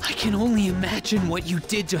 I can only imagine what you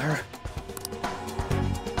did to her.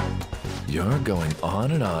 You're going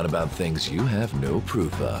on and on about things you have no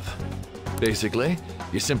proof of. Basically,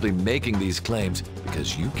 you're simply making these claims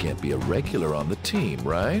because you can't be a regular on the team,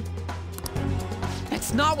 right?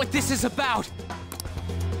 That's not what this is about!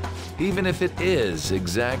 Even if it is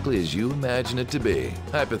exactly as you imagine it to be,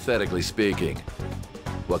 hypothetically speaking,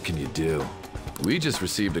 what can you do? We just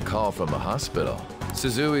received a call from the hospital.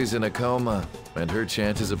 Suzui's in a coma, and her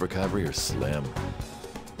chances of recovery are slim.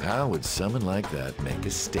 How would someone like that make a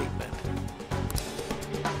statement?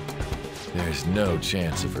 There's no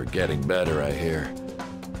chance of her getting better, I hear.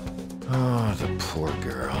 Oh, the poor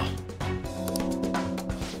girl.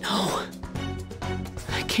 No.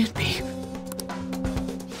 That can't be.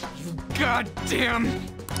 You God damn!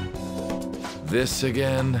 This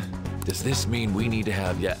again? Does this mean we need to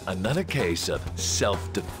have yet another case of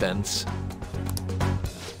self-defense?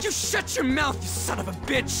 You shut your mouth, you son of a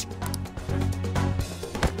bitch!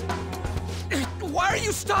 Why are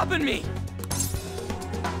you stopping me?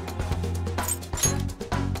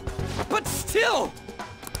 But still!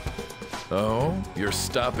 Oh, you're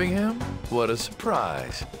stopping him? What a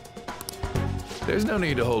surprise. There's no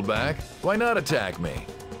need to hold back. Why not attack me?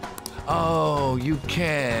 Oh, you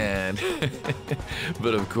can.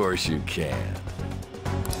 But of course you can.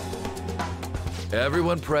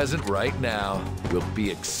 Everyone present right now will be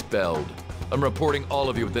expelled. I'm reporting all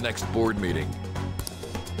of you at the next board meeting.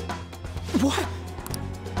 What?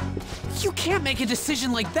 You can't make a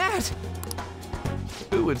decision like that!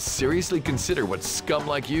 Who would seriously consider what scum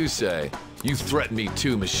like you say? You threatened me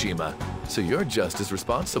too, Mishima, so you're just as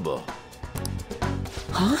responsible.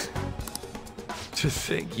 Huh? To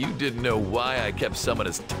think you didn't know why I kept someone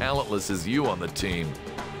as talentless as you on the team.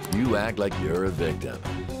 You act like you're a victim.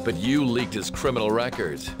 But you leaked his criminal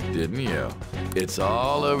records, didn't you? It's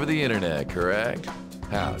all over the internet, correct?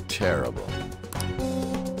 How terrible.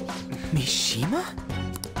 Mishima?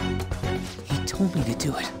 He told me to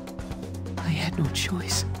do it. I had no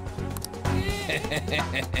choice.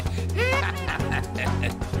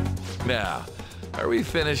 Now, are we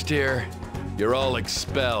finished here? You're all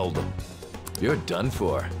expelled. You're done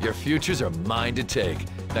for. Your futures are mine to take.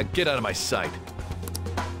 Now get out of my sight.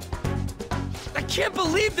 I can't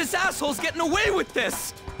believe this asshole's getting away with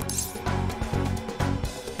this!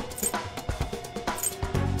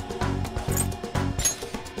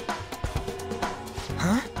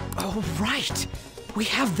 Huh? Oh, right. We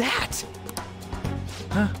have that.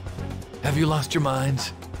 Huh? Have you lost your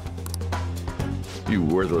minds? You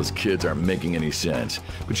worthless kids aren't making any sense,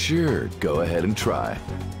 but sure, go ahead and try.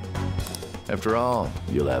 After all,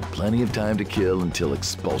 you'll have plenty of time to kill until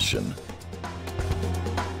expulsion.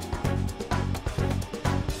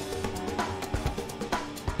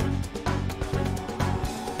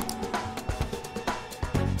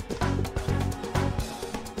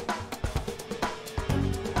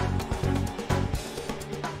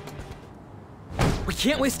 We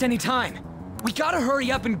can't waste any time. We gotta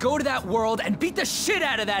hurry up and go to that world and beat the shit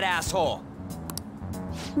out of that asshole!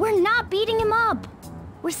 We're not beating him up!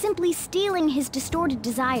 We're simply stealing his distorted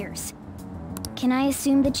desires. Can I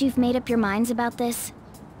assume that you've made up your minds about this?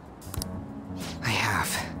 I have.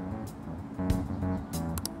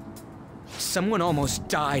 Someone almost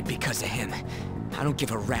died because of him. I don't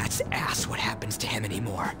give a rat's ass what happens to him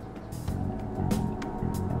anymore.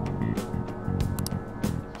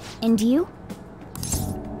 And you?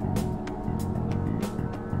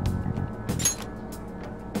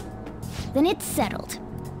 Then it's settled.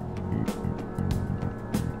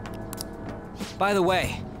 By the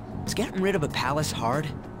way, is getting rid of a palace hard?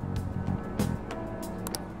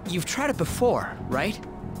 You've tried it before, right?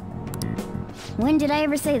 When did I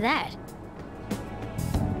ever say that?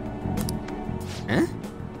 Huh?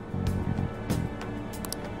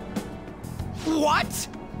 What?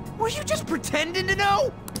 Were you just pretending to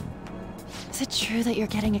know? Is it true that you're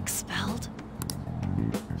getting expelled?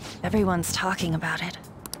 Everyone's talking about it.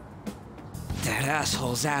 That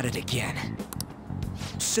asshole's at it again.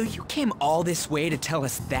 So you came all this way to tell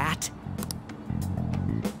us that?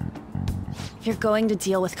 If you're going to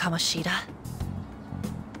deal with Kamoshida,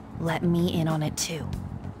 let me in on it too.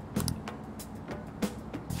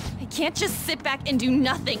 I can't just sit back and do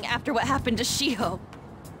nothing after what happened to Shiho.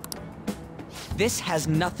 This has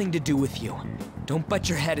nothing to do with you. Don't butt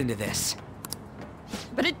your head into this.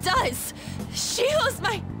 But it does! Shiho's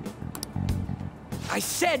my... I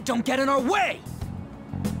said don't get in our way!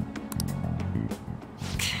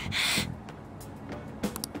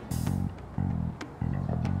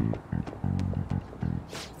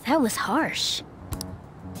 That was harsh.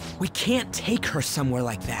 We can't take her somewhere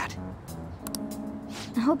like that.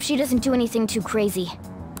 I hope she doesn't do anything too crazy.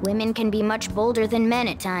 Women can be much bolder than men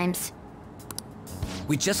at times.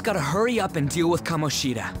 We just gotta hurry up and deal with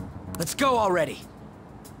Kamoshida. Let's go already!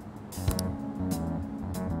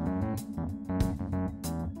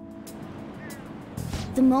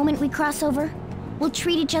 The moment we cross over, we'll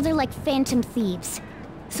treat each other like phantom thieves.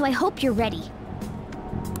 So I hope you're ready.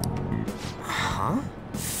 Huh?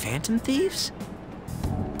 Phantom thieves?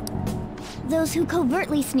 Those who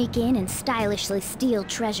covertly sneak in and stylishly steal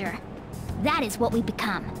treasure. That is what we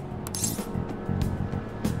become.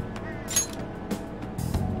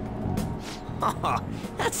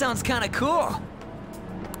 That sounds kinda cool!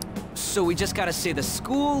 So we just gotta say the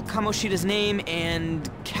school, Kamoshida's name, and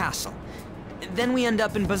castle. Then we end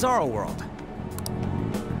up in Bizarro World.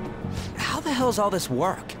 How the hell's all this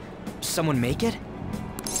work? someone make it?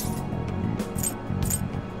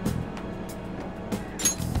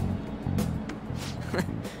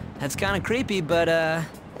 That's kinda creepy, but,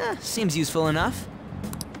 seems useful enough.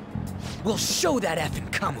 We'll show that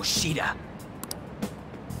effing Kamoshida!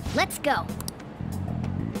 Let's go.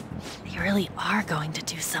 They really are going to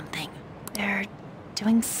do something. They're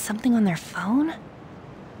doing something on their phone?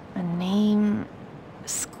 A name... a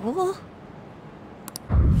school?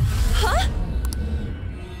 Huh?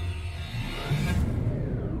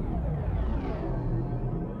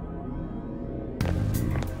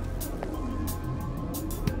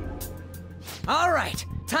 All right,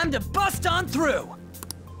 time to bust on through!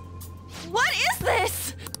 What is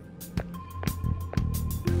this?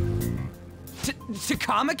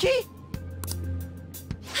 Takamaki?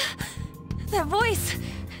 That voice...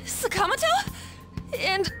 Sakamoto?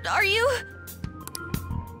 And are you...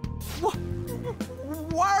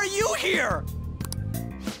 Why are you here?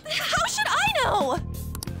 How should I know?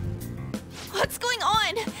 What's going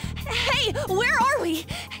on? Hey, where are we?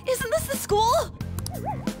 Isn't this the school?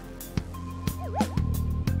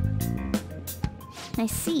 I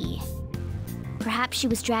see. Perhaps she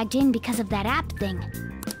was dragged in because of that app thing.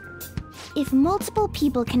 If multiple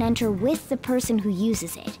people can enter with the person who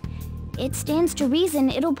uses it, it stands to reason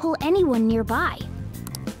it'll pull anyone nearby.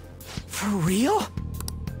 For real?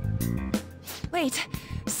 Wait,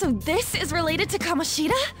 so this is related to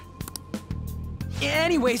Kamoshida?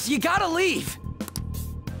 Anyways, you gotta leave!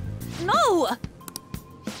 No!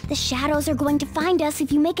 The shadows are going to find us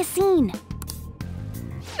if you make a scene.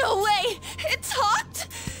 No way! It talked?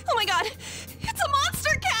 Oh my god! It's a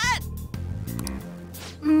monster cat!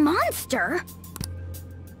 Monster?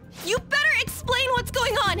 You better explain what's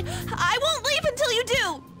going on! I won't leave until you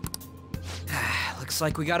do! Looks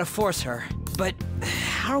like we gotta force her. But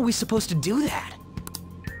how are we supposed to do that?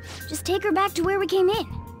 Just take her back to where we came in.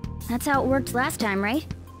 That's how it worked last time, right?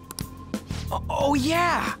 Oh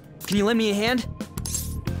yeah! Can you lend me a hand?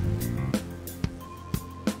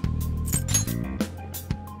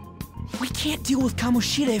 We can't deal with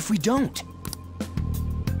Kamoshida if we don't.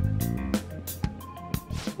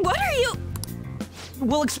 What are you...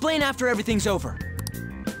 We'll explain after everything's over.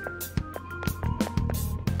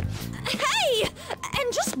 Hey!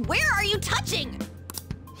 And just where are you touching?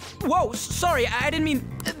 Whoa, sorry, I didn't mean...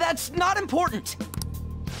 That's not important!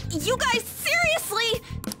 You guys, seriously?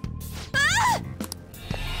 Ah!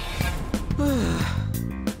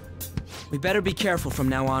 We better be careful from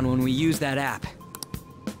now on when we use that app.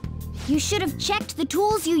 You should have checked the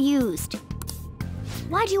tools you used.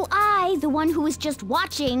 Why do I, the one who was just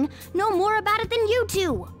watching, know more about it than you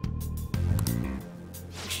two?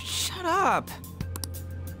 Shut up!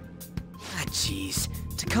 Ah, jeez.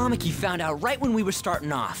 Takamaki found out right when we were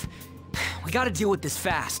starting off. We gotta deal with this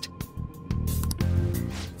fast.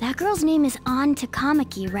 That girl's name is An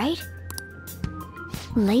Takamaki, right?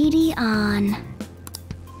 Lady An.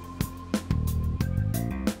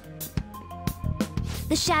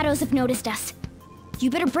 The shadows have noticed us. You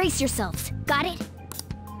better brace yourselves. Got it?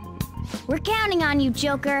 We're counting on you,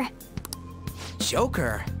 Joker.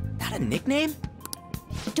 Joker? That a nickname?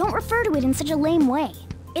 Don't refer to it in such a lame way.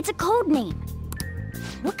 It's a code name.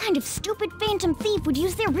 What kind of stupid phantom thief would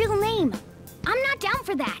use their real name? I'm not down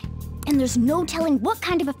for that. And there's no telling what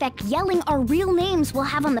kind of effect yelling our real names will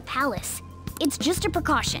have on the palace. It's just a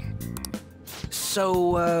precaution.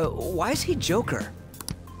 So, why is he Joker?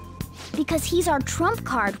 Because he's our trump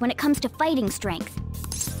card when it comes to fighting strength.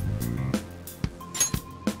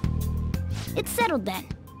 It's settled then.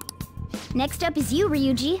 Next up is you,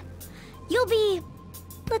 Ryuji. You'll be...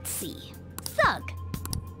 let's see... Thug.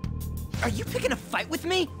 Are you picking a fight with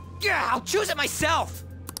me? Yeah, I'll choose it myself!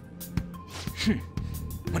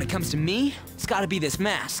 When it comes to me, it's gotta be this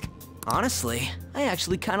mask. Honestly, I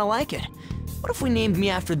actually kinda like it. What if we named me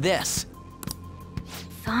after this?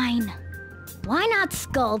 Fine. Why not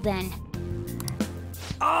Skull, then?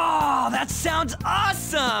 Oh, that sounds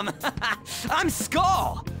awesome! I'm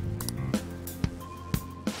Skull!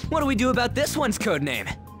 What do we do about this one's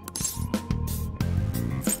codename?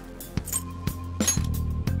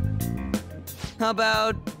 How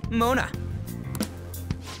about Mona?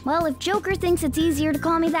 Well, if Joker thinks it's easier to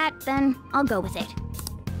call me that, then I'll go with it.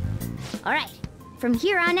 Alright, from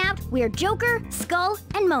here on out, we're Joker, Skull,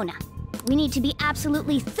 and Mona. We need to be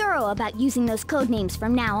absolutely thorough about using those codenames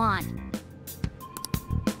from now on.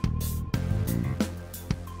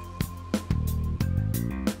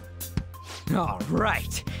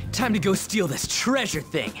 Alright, time to go steal this treasure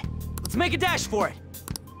thing. Let's make a dash for it.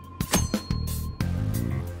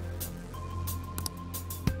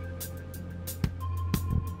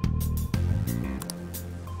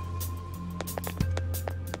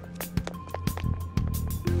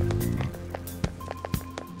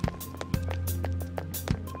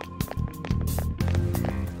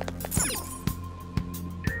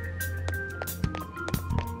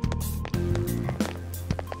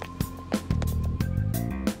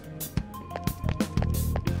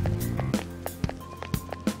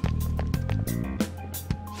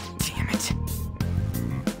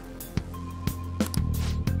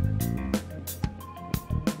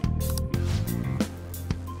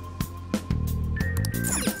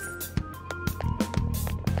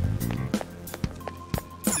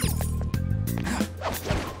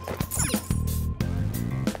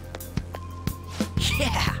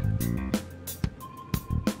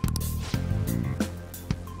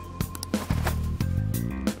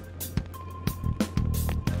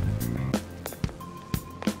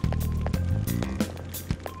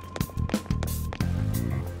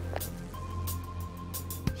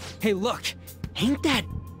 Hey, look! Ain't that...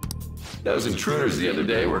 Those intruders the other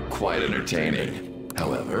day were quite entertaining.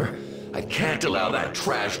 However, I can't allow that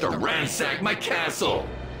trash to ransack my castle!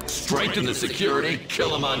 Strengthen the security,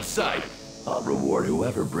 kill them on sight. I'll reward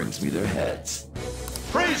whoever brings me their heads.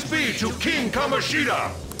 Praise be to King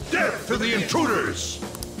Kamoshida! Death to the intruders!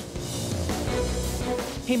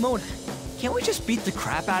 Hey, Mona, can't we just beat the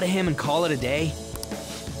crap out of him and call it a day?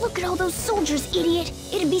 Look at all those soldiers, idiot!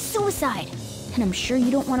 It'd be suicide. And I'm sure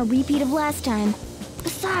you don't want a repeat of last time.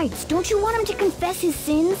 Besides, don't you want him to confess his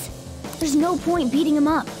sins? There's no point beating him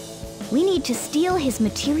up. We need to steal his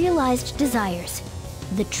materialized desires.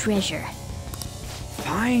 The treasure.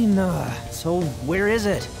 Fine, so where is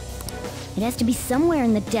it? It has to be somewhere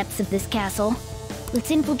in the depths of this castle. Let's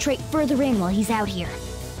infiltrate further in while he's out here.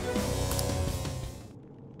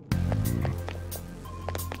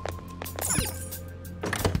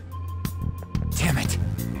 Damn it.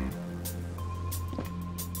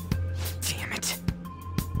 Damn it.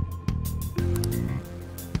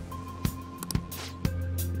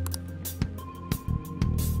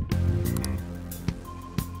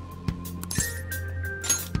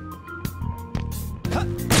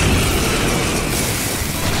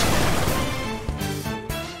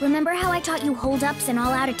 Remember how I taught you hold-ups and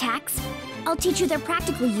all-out attacks? I'll teach you their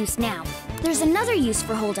practical use now. There's another use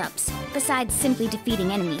for hold-ups, besides simply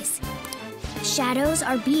defeating enemies. Shadows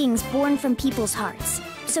are beings born from people's hearts,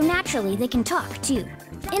 so naturally they can talk, too.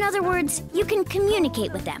 In other words, you can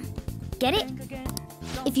communicate with them. Get it?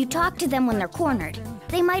 If you talk to them when they're cornered,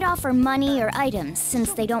 they might offer money or items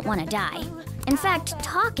since they don't want to die. In fact,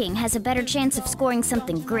 talking has a better chance of scoring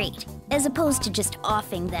something great, as opposed to just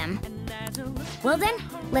offing them. Well then,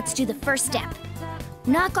 let's do the first step.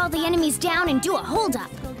 Knock all the enemies down and do a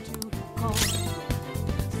hold-up.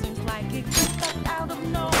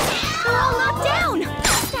 They're all knocked down!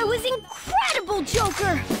 That was incredible,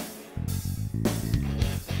 Joker!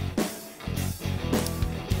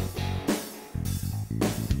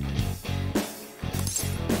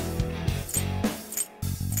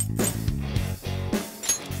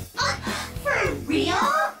 For real?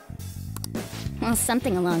 Well,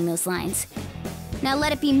 something along those lines. Now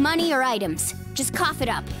let it be money or items. Just cough it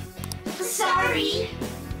up. Sorry.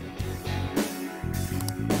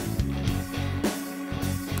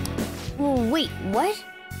 Wait, what?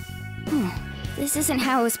 This isn't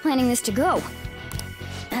how I was planning this to go.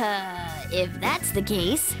 If that's the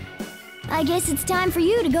case, I guess it's time for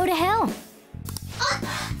you to go to hell.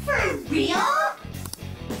 For real?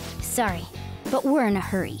 Sorry, but we're in a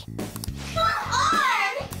hurry. Come on!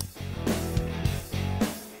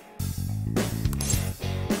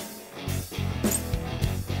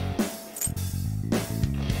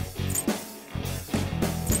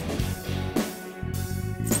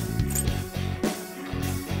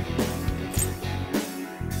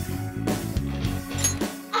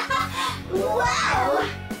 Wow!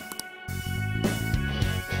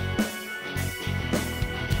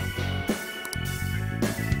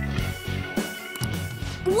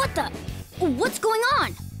 What the? What's going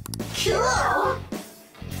on? Cool!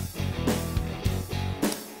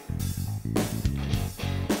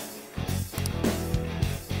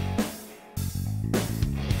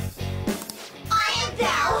 I am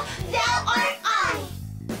thou, thou art I!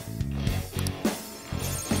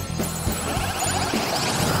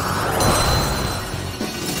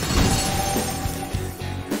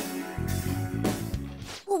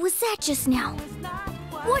 What was that just now?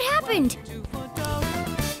 What happened?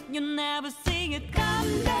 You never see it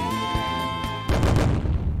coming.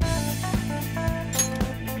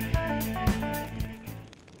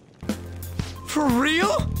 For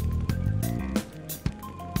real?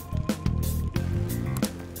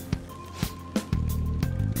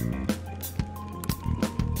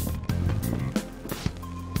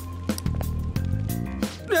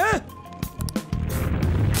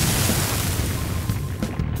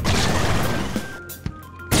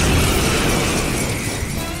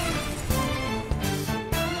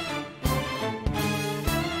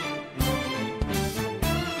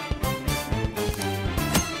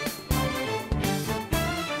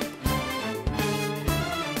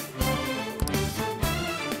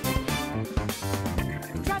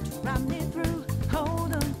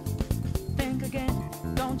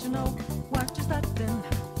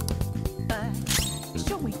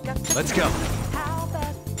 Let's go.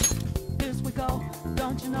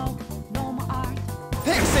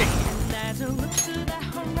 Pixie!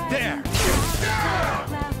 There!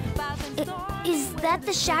 Is that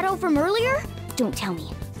the shadow from earlier? Don't tell me.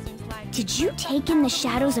 Did you take in the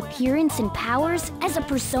shadow's appearance and powers as a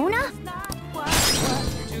persona?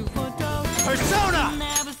 Persona!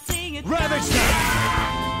 Ravage them!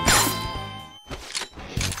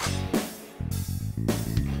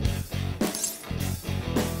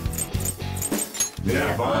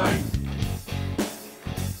 Yeah, fine.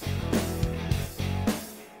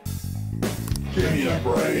 Give me a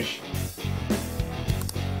break.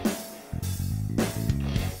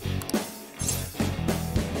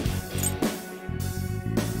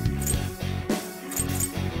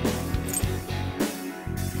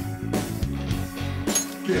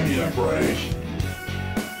 Give me a break.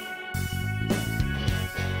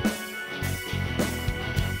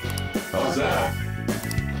 How's that?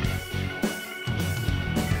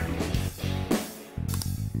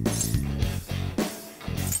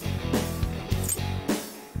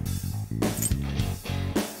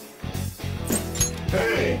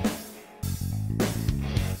 Hey!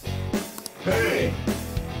 Hey!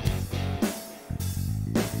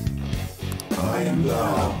 I am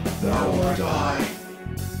thou, thou art I.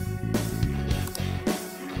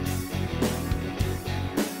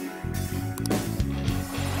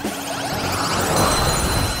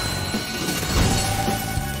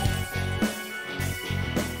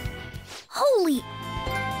 Holy!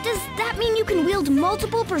 Does that mean you can wield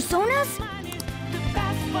multiple personas?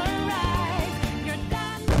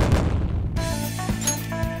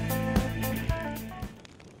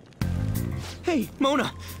 Hey,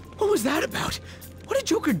 Mona, what was that about? What did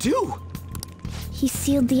Joker do? He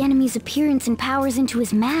sealed the enemy's appearance and powers into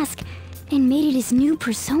his mask and made it his new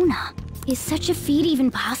persona. Is such a feat even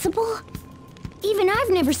possible? Even I've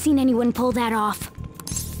never seen anyone pull that off.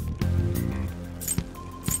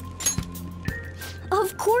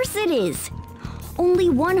 Of course it is. Only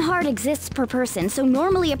one heart exists per person, so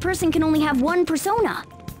normally a person can only have one persona.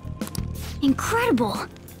 Incredible!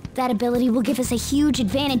 That ability will give us a huge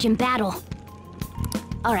advantage in battle.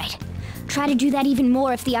 Alright, try to do that even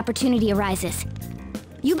more if the opportunity arises.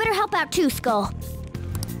 You better help out too, Skull.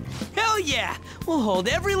 Hell yeah! We'll hold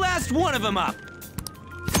every last one of them up!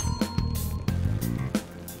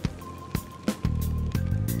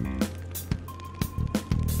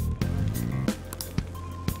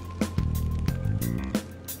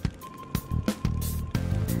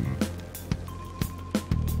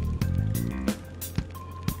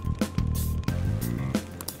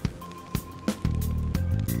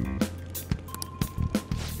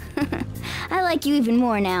 I like you even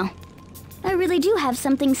more now. I really do have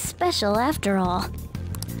something special after all.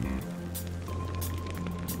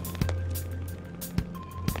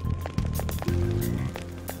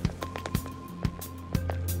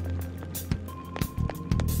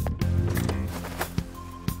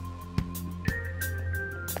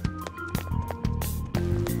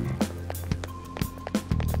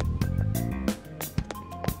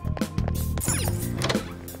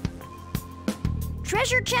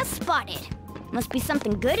 Treasure chest spotted. Must be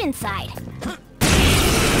something good inside.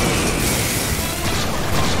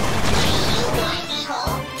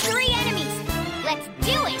 Three enemies! Let's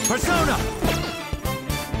do it! Persona!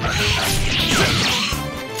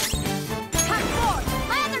 Hardcore!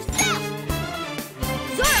 My other self!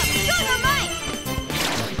 Zoro, show your might!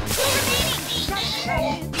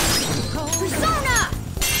 Persona!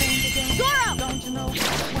 Zoro!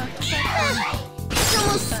 It's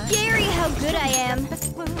almost scary how good I am.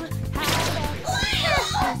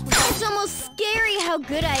 It's almost scary how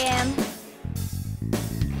good I am.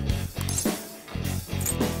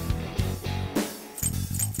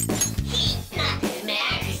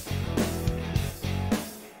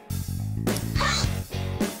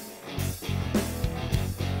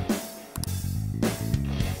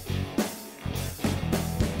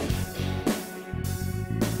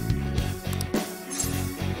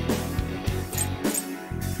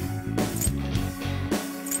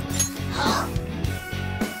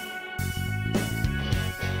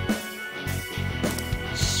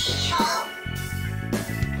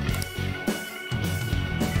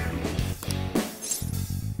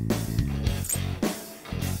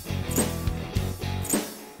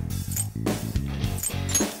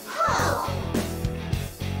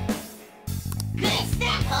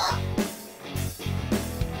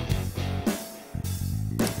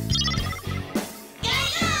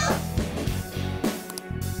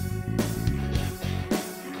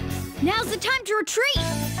 Now's the time to retreat!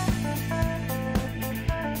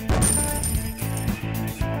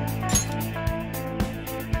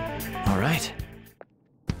 All right.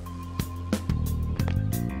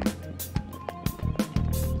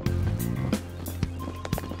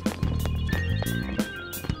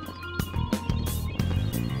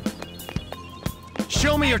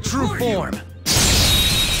 Show me your true form!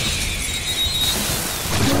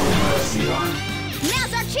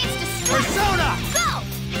 Now's our chance to strike! Persona! Go!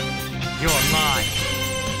 You're mine!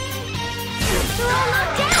 They're all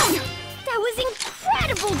knocked down! That was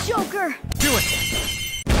incredible, Joker! Do it!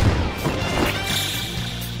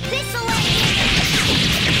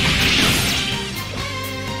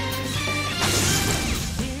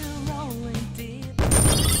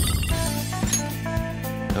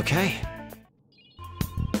 Okay.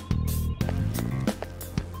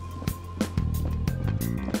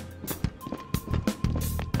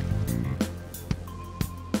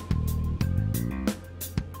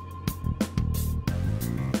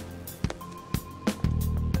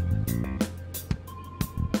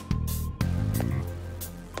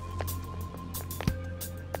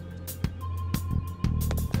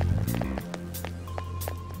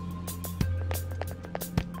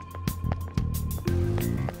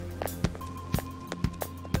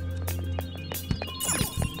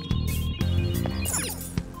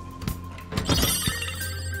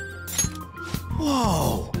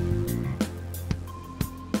 Whoa!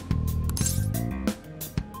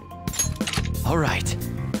 All right.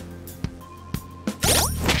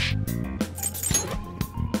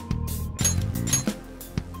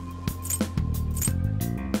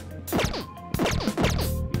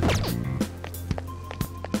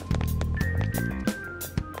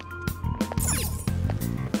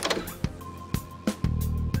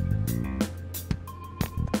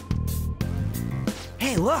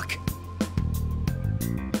 Hey, look!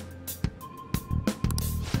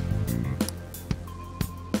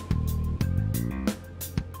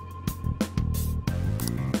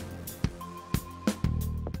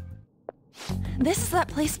 This is that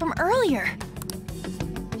place from earlier.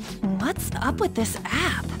 What's up with this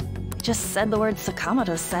app? Just said the word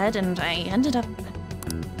Sakamoto said, and I ended up...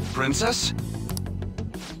 Princess?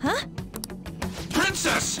 Huh?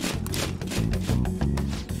 Princess!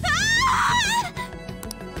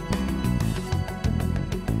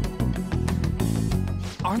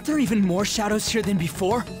 Aren't there even more shadows here than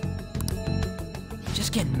before?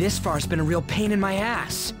 Just getting this far has been a real pain in my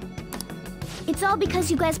ass. It's all because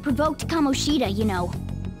you guys provoked Kamoshida, you know.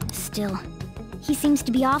 Still, he seems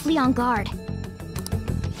to be awfully on guard.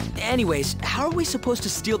 Anyways, how are we supposed to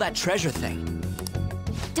steal that treasure thing?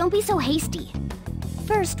 Don't be so hasty.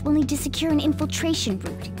 First, we'll need to secure an infiltration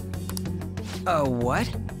route. What?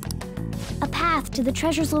 A path to the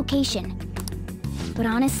treasure's location. But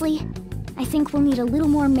honestly, I think we'll need a little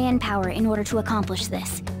more manpower in order to accomplish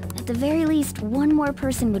this. At the very least, one more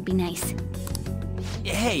person would be nice.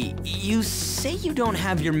 Hey, you say you don't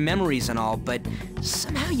have your memories and all, but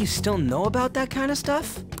somehow you still know about that kind of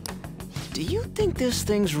stuff? Do you think this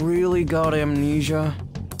thing's really got amnesia?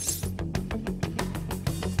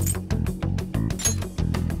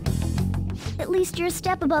 At least you're a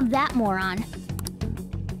step above that moron.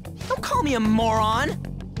 Don't call me a moron!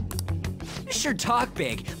 You sure talk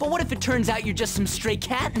big, but what if it turns out you're just some stray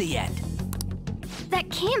cat in the end? That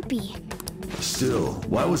can't be. Still,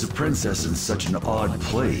 why was a princess in such an odd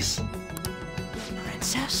place?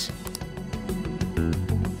 Princess?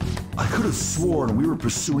 I could have sworn we were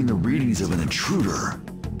pursuing the readings of an intruder.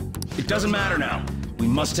 It doesn't matter now. We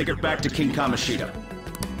must take her back to King Kamoshida.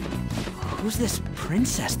 Who's this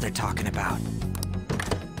princess they're talking about?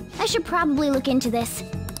 I should probably look into this.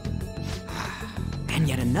 And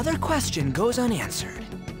yet another question goes unanswered.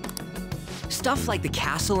 Stuff like the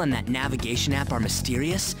castle and that navigation app are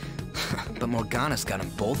mysterious, but Morgana's got them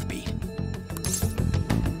both beat.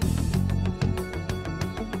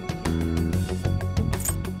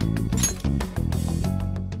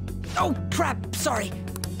 Oh, crap, sorry.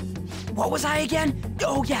 What was I again?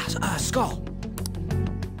 Oh, yeah, Skull.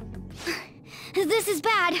 This is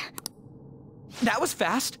bad. That was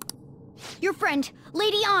fast. Your friend,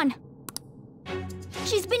 Lady Ann.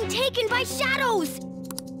 She's been taken by shadows!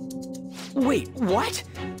 Wait, what?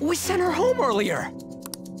 We sent her home earlier.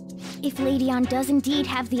 If Lady Ann does indeed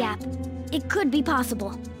have the app, it could be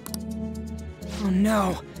possible. Oh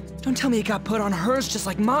no. Don't tell me it got put on hers just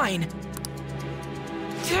like mine.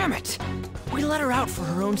 Damn it! We let her out for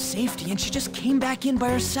her own safety and she just came back in by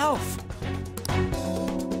herself.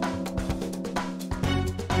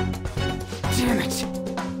 Damn it!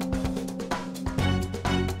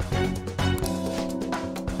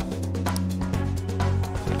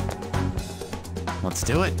 Let's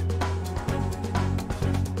do it.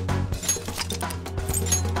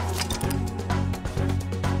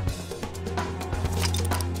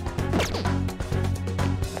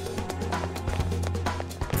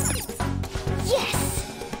 Yes!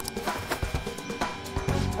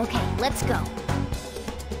 Okay, let's go.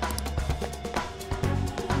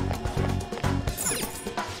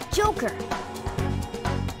 Joker!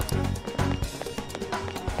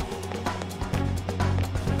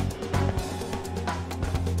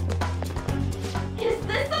 Is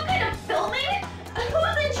this some kind of filming?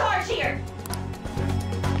 Who's in charge here?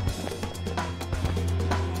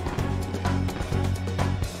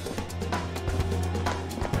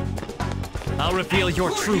 I'll reveal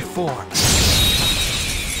your true form.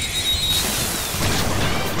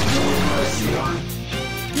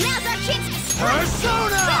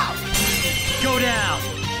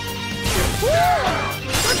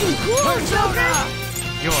 Cool, Joker!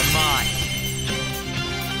 You're mine.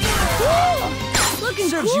 Woo! Looking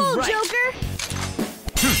Serves cool, you right. Joker!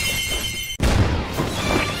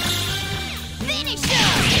 Finish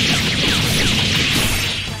him!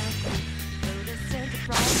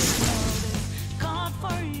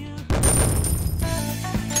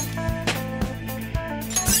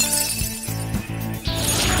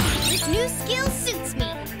 This new skill suits me.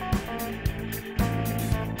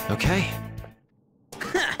 Okay.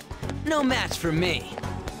 No match for me.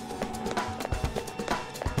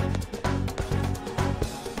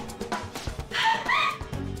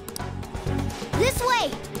 This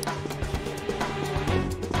way!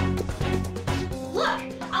 Look!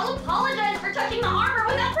 I'll apologize for touching the armor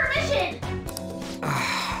without permission!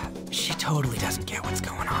 She totally doesn't get what's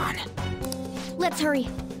going on. Let's hurry.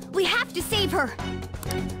 We have to save her.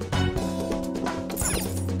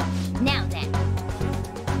 Now then.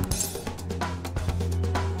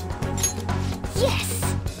 Yes!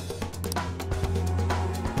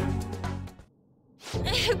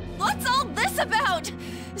 What's all this about?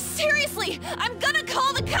 Seriously, I'm gonna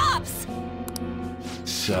call the cops!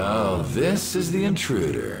 So, this is the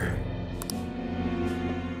intruder.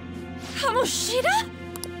 Kamoshida?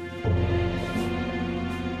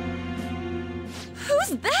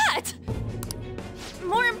 Who's that?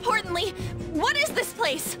 More importantly, what is this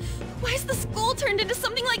place? Why is the school turned into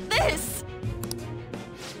something like this?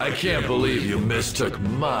 I can't believe you mistook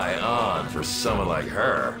my aunt for someone like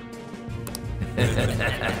her.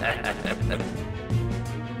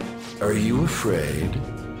 Are you afraid?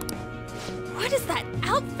 What is that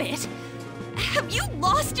outfit? Have you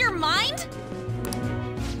lost your mind?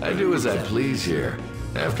 I do as I please here.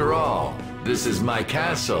 After all, this is my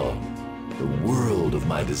castle. The world of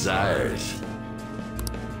my desires.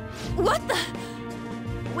 What the?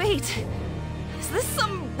 Wait, is this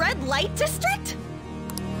some red light district?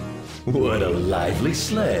 What a lively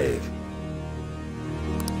slave.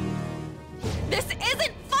 This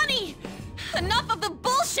isn't funny! Enough of the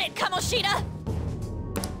bullshit, Kamoshida!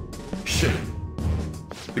 Shit.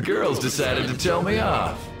 The girls decided to tell me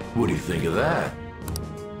off. What do you think of that?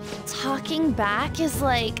 Talking back is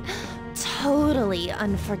like totally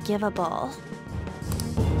unforgivable.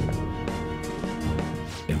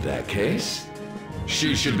 In that case,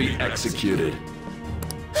 she should be executed.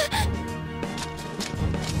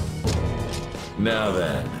 Now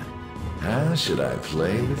then, how should I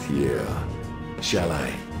play with you? Shall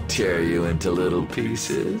I tear you into little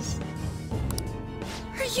pieces?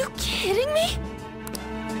 Are you kidding me?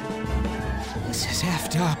 This is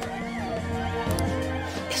effed up.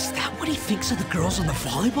 Is that what he thinks of the girls on the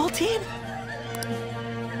volleyball team?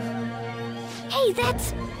 Hey,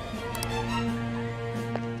 that's...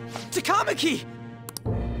 Takamaki!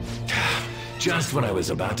 Just when I was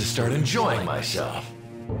about to start enjoying myself.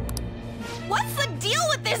 What's the deal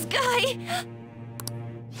with this guy?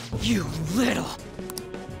 You little...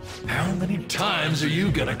 How many times are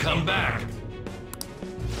you gonna come back?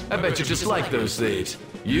 I bet you just like those thieves.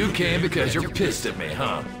 You came because you're pissed at me,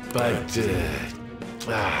 huh? But,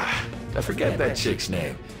 I forget that chick's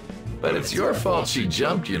name. But it's your fault she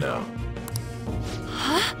jumped, you know.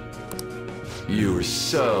 Huh? You were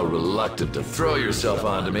so reluctant to throw yourself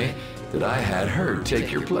onto me that I had her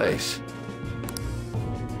take your place.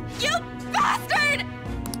 You bastard!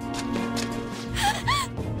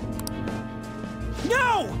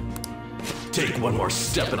 No! Take one more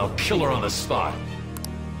step and I'll kill her on the spot.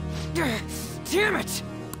 Damn it!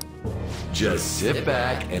 Just sit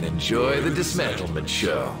back and enjoy the dismantlement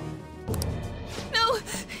show. No,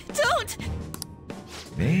 don't!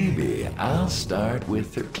 Maybe I'll start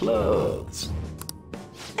with her clothes.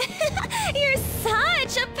 You're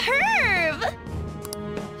such a perv!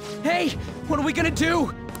 Hey, what are we gonna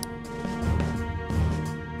do?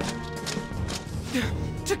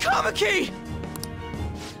 Takamaki!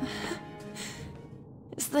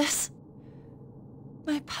 Is this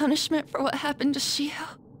my punishment for what happened to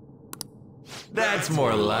Shiho? That's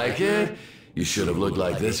more like it. You should have looked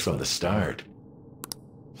like this from the start.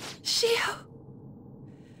 Shiho,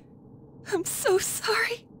 I'm so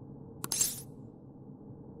sorry.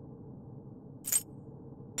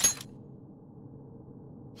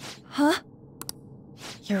 Huh?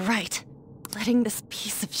 You're right. Letting this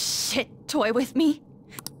piece of shit toy with me?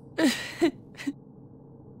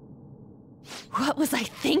 What was I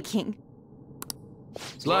thinking?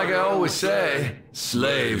 It's like I always say,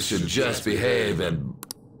 slaves should just behave and...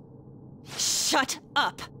 Shut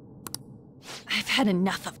up! I've had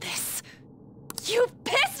enough of this. You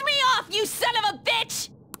pissed me off, you son of a bitch!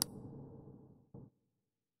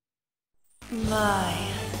 My,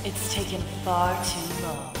 it's taken far too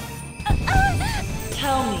long.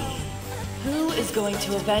 Tell me, who is going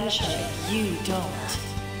to avenge her if you don't?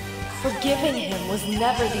 Forgiving him was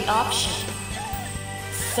never the option.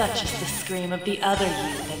 Such is the scream of the other you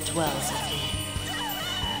that dwells within.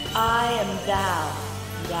 I am thou,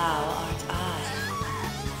 thou art I.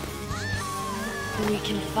 We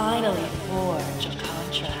can finally forge a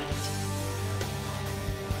contract.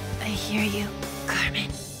 I hear you, Carmen.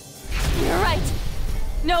 You're right!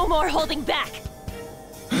 No more holding back!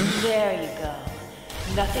 There you go.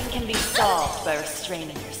 Nothing can be solved by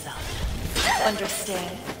restraining yourself.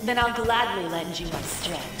 Understand? Then I'll gladly lend you my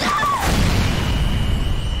strength.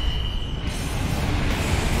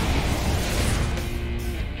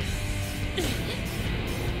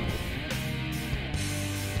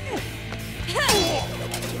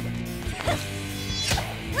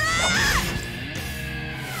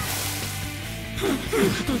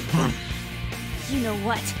 You know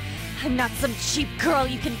what? I'm not some cheap girl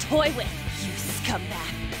you can toy with, you scumbag.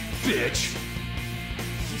 Bitch!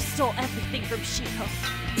 You stole everything from Shiho.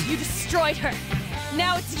 You destroyed her.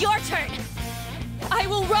 Now it's your turn. I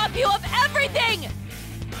will rob you of everything!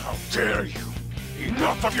 How dare you!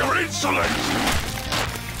 Enough of your insolence!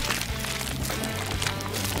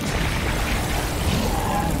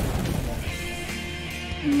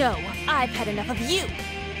 No, I've had enough of you.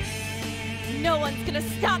 No one's gonna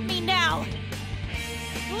stop me now.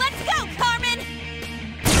 Let's go, Carmen!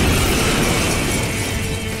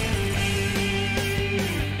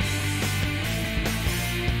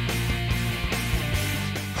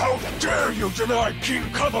 How dare you deny King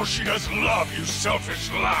Kamoshida's love, you selfish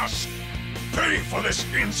lass! Pay for this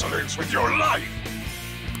insolence with your life!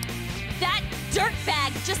 That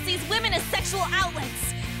dirtbag just sees women as sexual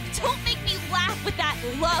outlets. Don't make me laugh with that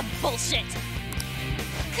love bullshit.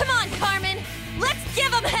 Come on, Carmen! Let's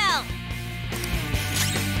give him hell!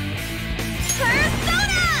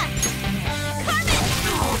 Persona! Carmen!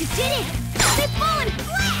 You did it! They've fallen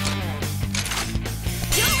flat!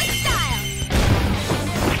 Do it with style!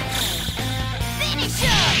 Finish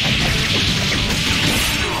him!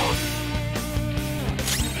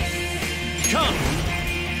 Come!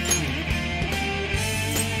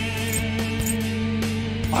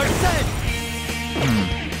 I said!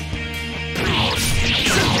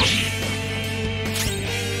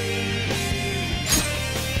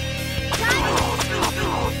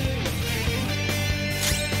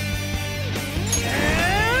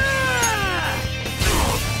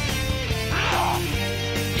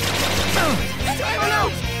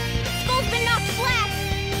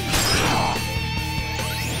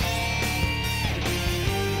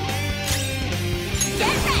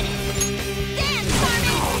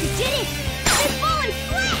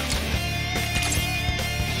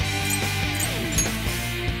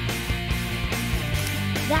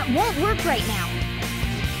 That won't work right now.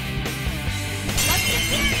 Let's get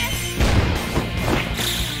serious!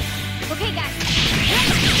 Okay, guys.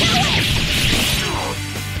 Let's do it!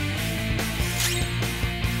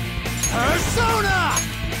 Persona!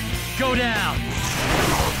 Go down!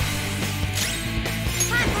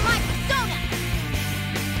 Time for my persona!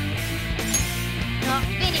 I'll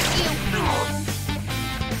finish you!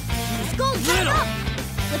 Skull's back up!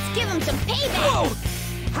 Let's give him some payback!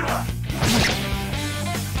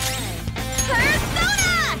 Persona!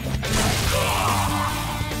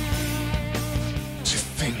 To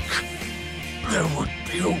think there would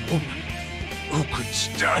be a woman who could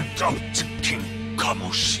stand up to King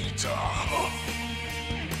Kamoshida.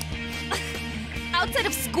 Outside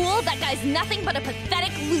of school, that guy's nothing but a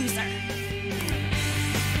pathetic loser.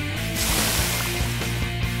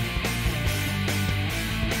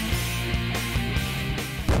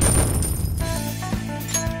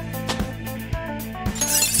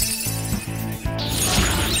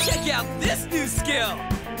 Check out this new skill!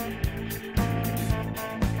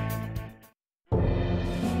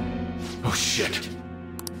 Oh shit.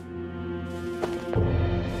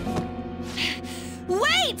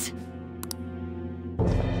 Wait!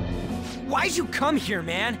 Why'd you come here,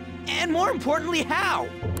 man? And more importantly, how?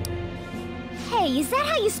 Hey, is that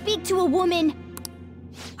how you speak to a woman?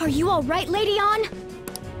 Are you all right, Lady On?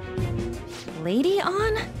 Lady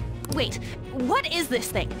On? Wait, what is this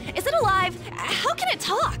thing? Is it alive? How can it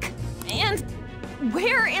talk? And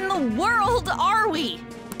where in the world are we?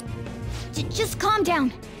 Just calm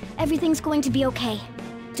down. Everything's going to be okay.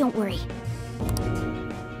 Don't worry.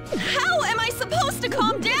 How am I supposed to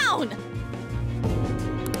calm down?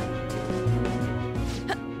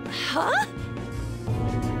 Huh?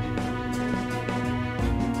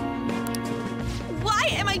 Why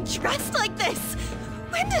am I dressed like this?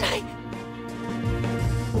 When did I...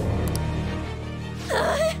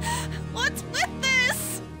 What's with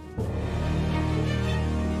this?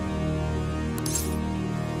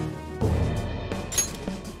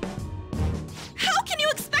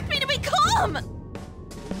 Mom!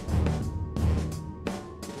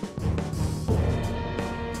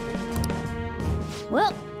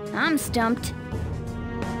 Well, I'm stumped.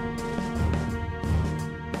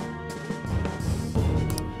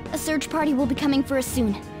 A search party will be coming for us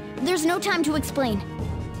soon. There's no time to explain.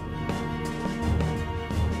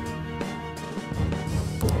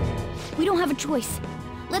 We don't have a choice.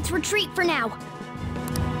 Let's retreat for now.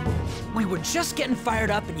 We were just getting fired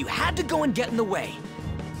up and you had to go and get in the way.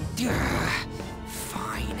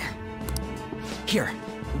 Fine. Here,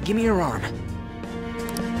 give me your arm.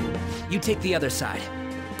 You take the other side.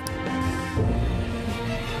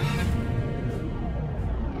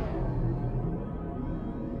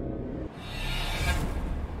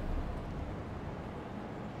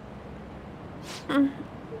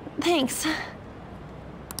 Thanks.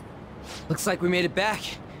 Looks like we made it back.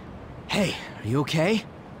 Hey, are you okay?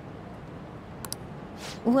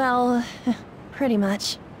 Well, pretty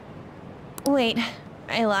much. Wait,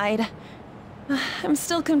 I lied. I'm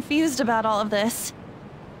still confused about all of this.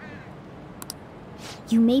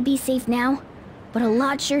 You may be safe now, but a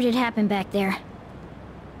lot sure did happen back there.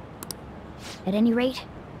 At any rate,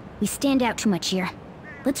 we stand out too much here.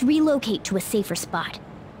 Let's relocate to a safer spot.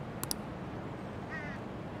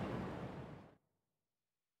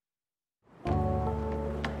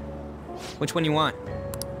 Which one you want?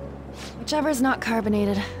 Whichever's not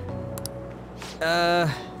carbonated.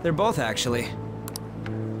 They're both actually.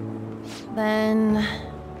 Then...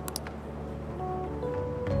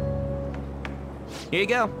 Here you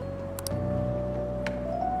go.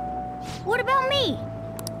 What about me?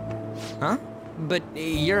 Huh? But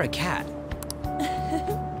you're a cat.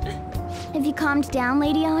 Have you calmed down,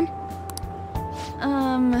 Lady Ann?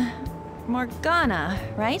 Morgana,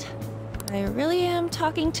 right? I really am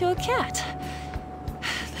talking to a cat.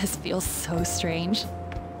 This feels so strange.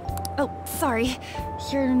 Oh, sorry.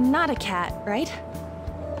 You're not a cat, right?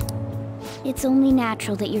 It's only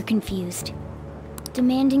natural that you're confused.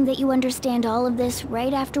 Demanding that you understand all of this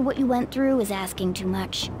right after what you went through is asking too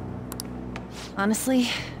much. Honestly,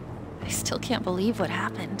 I still can't believe what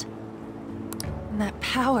happened. And that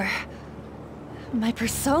power... my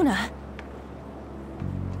persona...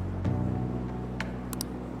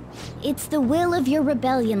 It's the will of your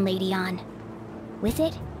rebellion, Lady Ann. With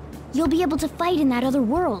it, you'll be able to fight in that other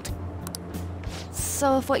world.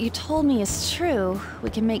 So if what you told me is true, we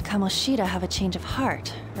can make Kamoshida have a change of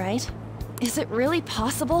heart, right? Is it really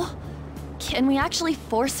possible? Can we actually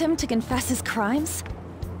force him to confess his crimes?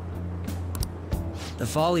 The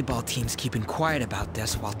volleyball team's keeping quiet about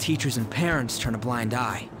this while teachers and parents turn a blind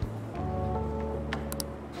eye.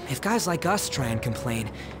 If guys like us try and complain,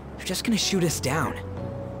 they're just gonna shoot us down.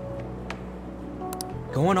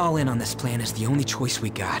 Going all in on this plan is the only choice we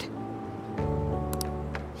got.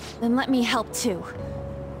 Then let me help too.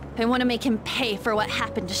 I want to make him pay for what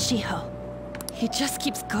happened to Shiho. He just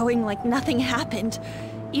keeps going like nothing happened,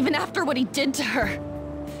 even after what he did to her.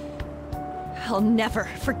 I'll never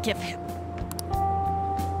forgive him.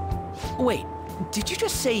 Wait, did you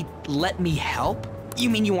just say, let me help? You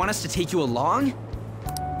mean you want us to take you along?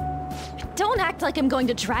 Don't act like I'm going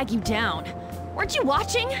to drag you down. Weren't you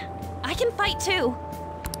watching? I can fight too.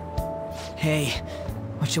 Hey,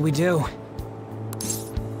 what should we do?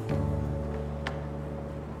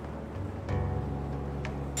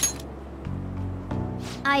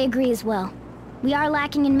 I agree as well. We are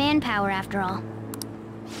lacking in manpower after all.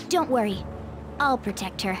 Don't worry. I'll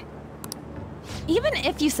protect her. Even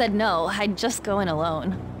if you said no, I'd just go in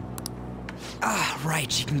alone. Ah,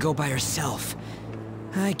 right, she can go by herself.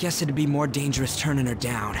 I guess it'd be more dangerous turning her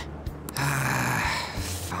down.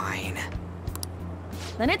 Fine.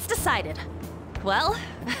 Then it's decided. Well,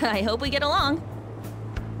 I hope we get along.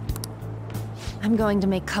 I'm going to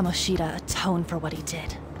make Kamoshida atone for what he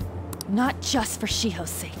did. Not just for Shiho's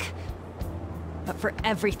sake, but for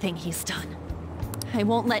everything he's done. I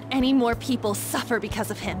won't let any more people suffer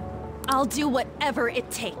because of him. I'll do whatever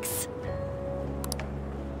it takes.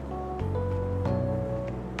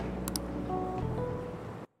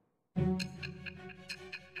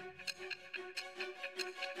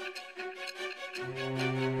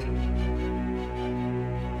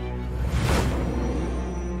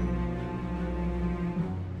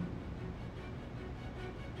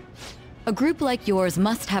 A group like yours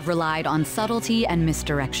must have relied on subtlety and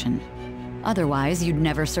misdirection. Otherwise, you'd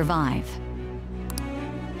never survive.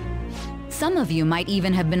 Some of you might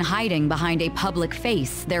even have been hiding behind a public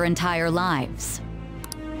face their entire lives.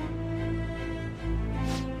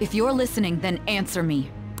 If you're listening, then answer me.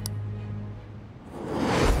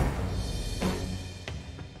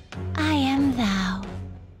 I am thou.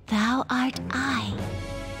 Thou art I.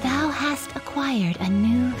 Thou hast acquired a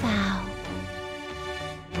new vow.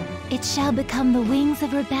 It shall become the wings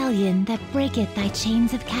of rebellion that breaketh thy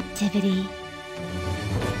chains of captivity.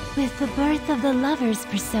 With the birth of the lover's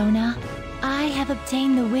persona, I have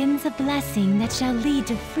obtained the winds of blessing that shall lead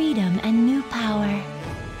to freedom and new power.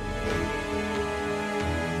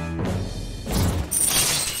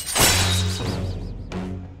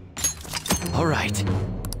 All right.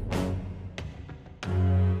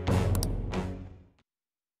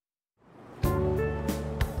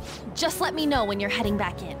 Just let me know when you're heading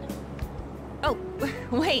back in. Oh,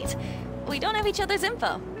 wait. We don't have each other's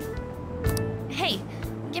info. Hey,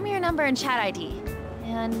 give me your number and chat ID.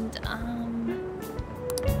 And,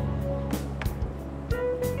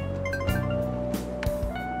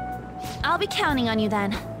 I'll be counting on you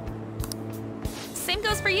then. Same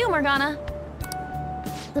goes for you, Morgana.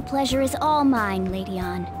 The pleasure is all mine, Lady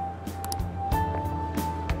Ann.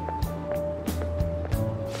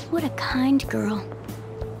 What a kind girl.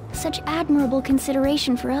 Such admirable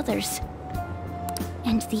consideration for others.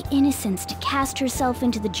 And the innocence to cast herself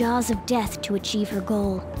into the jaws of death to achieve her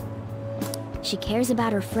goal. She cares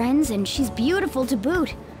about her friends, and she's beautiful to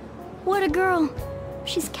boot. What a girl.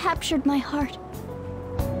 She's captured my heart.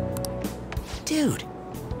 Dude.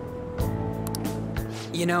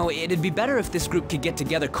 You know, it'd be better if this group could get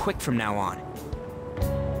together quick from now on.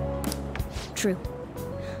 True.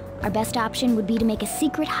 Our best option would be to make a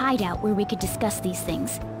secret hideout where we could discuss these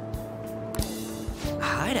things. A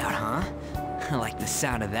hideout, huh? I like the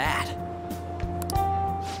sound of that.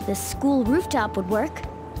 The school rooftop would work.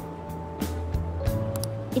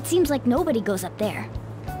 It seems like nobody goes up there.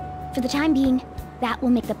 For the time being, that will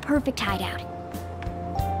make the perfect hideout.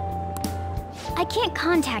 I can't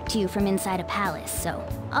contact you from inside a palace, so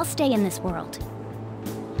I'll stay in this world.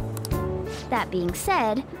 That being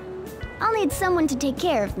said, I'll need someone to take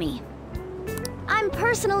care of me. I'm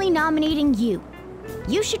personally nominating you.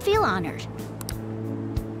 You should feel honored.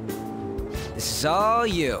 This is all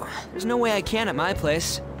you. There's no way I can at my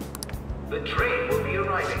place. The train will be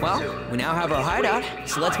arriving well, soon. We now have our hideout,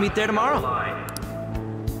 so let's meet there tomorrow.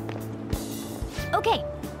 Okay,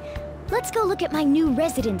 let's go look at my new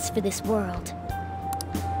residence for this world.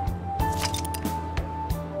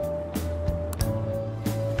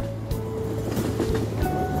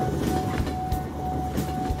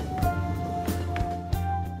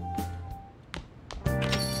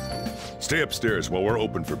 Stay upstairs while we're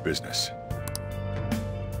open for business.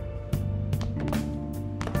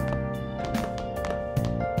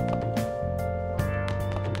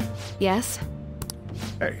 Yes?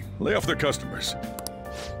 Hey, lay off the customers.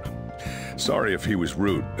 Sorry if he was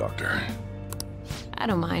rude, Doctor. I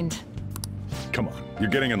don't mind. Come on, you're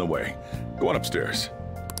getting in the way. Go on upstairs.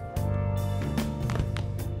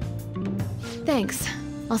 Thanks.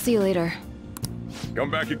 I'll see you later. Come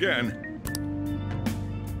back again.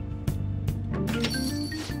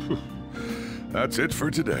 That's it for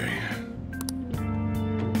today.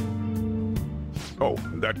 Oh,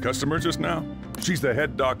 that customer just now? She's the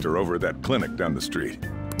head doctor over at that clinic down the street.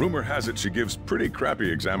 Rumor has it she gives pretty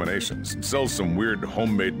crappy examinations and sells some weird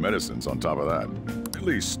homemade medicines on top of that. At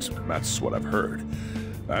least, that's what I've heard.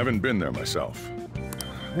 I haven't been there myself.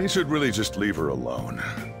 They should really just leave her alone.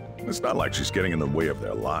 It's not like she's getting in the way of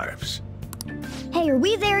their lives. Hey, are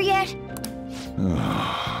we there yet?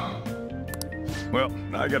 Well,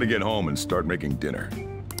 I gotta get home and start making dinner.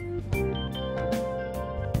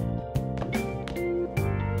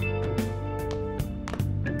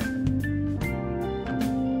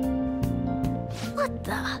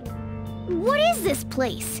 What is this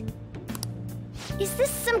place? Is this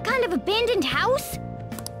some kind of abandoned house?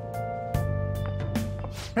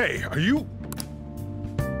 Hey, are you...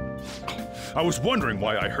 I was wondering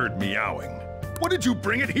why I heard meowing. What did you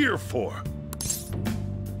bring it here for?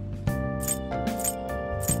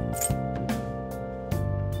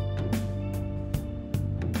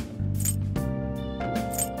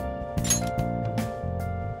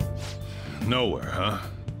 Nowhere, huh?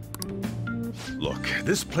 Look,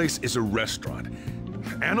 this place is a restaurant.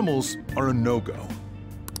 Animals are a no-go.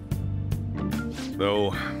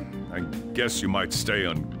 Though, I guess you might stay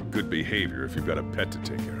on good behavior if you've got a pet to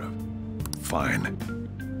take care of. Fine.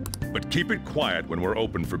 But keep it quiet when we're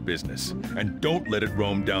open for business. And don't let it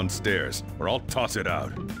roam downstairs, or I'll toss it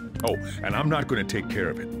out. Oh, and I'm not going to take care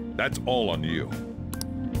of it. That's all on you.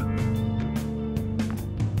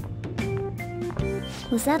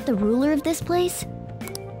 Was that the ruler of this place?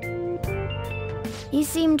 He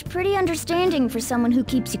seemed pretty understanding for someone who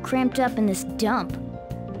keeps you cramped up in this dump.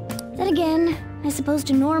 Then again, I suppose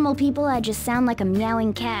to normal people I just sound like a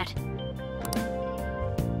meowing cat.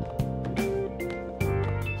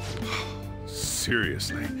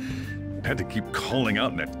 Seriously, had to keep calling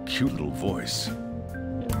out in that cute little voice.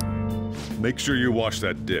 Make sure you wash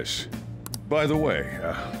that dish. By the way,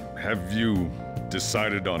 have you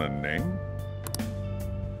decided on a name?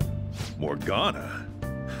 Morgana?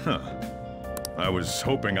 Huh. I was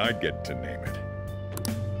hoping I'd get to name it.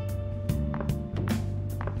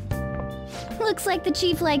 Looks like the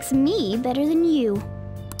Chief likes me better than you.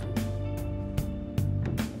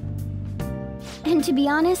 And to be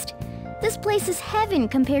honest, this place is heaven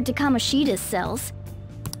compared to Kamoshida's cells.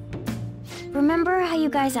 Remember how you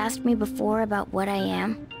guys asked me before about what I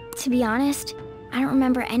am? To be honest, I don't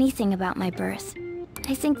remember anything about my birth.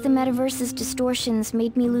 I think the metaverse's distortions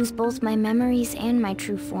made me lose both my memories and my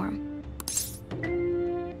true form.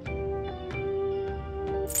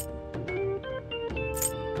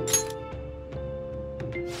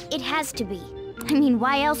 It has to be. I mean,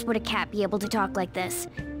 why else would a cat be able to talk like this?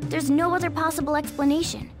 There's no other possible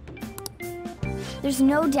explanation. There's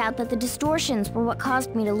no doubt that the distortions were what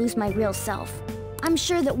caused me to lose my real self. I'm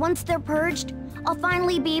sure that once they're purged, I'll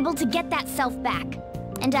finally be able to get that self back.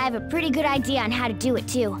 And I have a pretty good idea on how to do it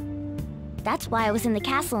too. That's why I was in the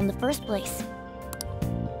castle in the first place.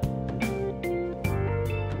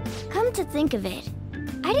 Come to think of it,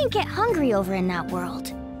 I didn't get hungry over in that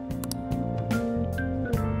world.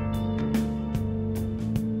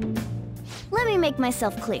 Let me make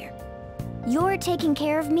myself clear. Your taking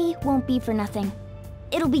care of me won't be for nothing.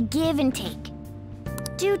 It'll be give and take.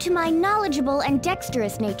 Due to my knowledgeable and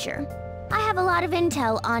dexterous nature, I have a lot of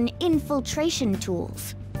intel on infiltration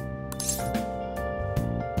tools.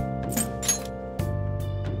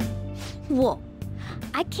 Whoa.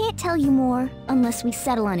 I can't tell you more unless we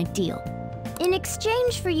settle on a deal. In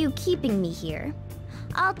exchange for you keeping me here,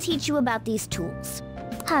 I'll teach you about these tools.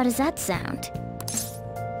 How does that sound?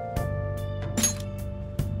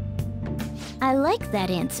 I like that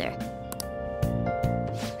answer.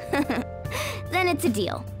 Then it's a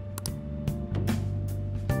deal.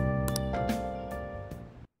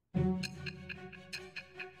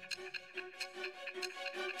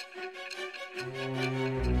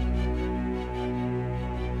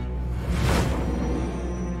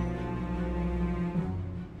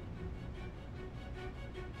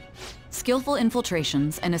 Skillful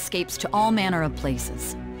infiltrations and escapes to all manner of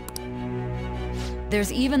places.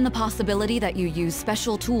 There's even the possibility that you used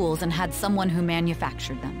special tools and had someone who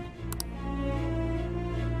manufactured them.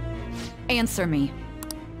 Answer me.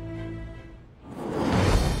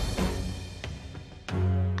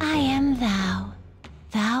 I am thou.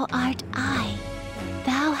 Thou art I.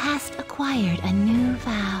 Thou hast acquired a new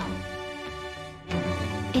vow.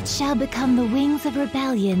 It shall become the wings of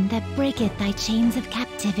rebellion that breaketh thy chains of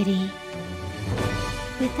captivity.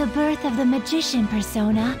 With the birth of the magician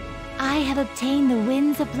persona, I have obtained the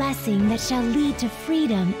winds of blessing that shall lead to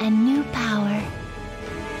freedom and new power.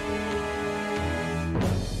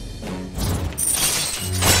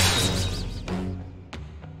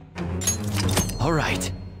 All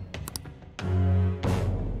right.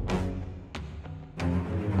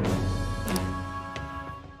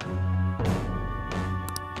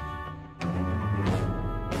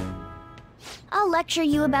 I'll lecture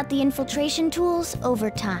you about the infiltration tools over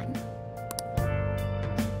time.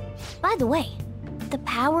 By the way, the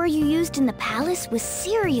power you used in the palace was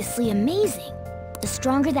seriously amazing. The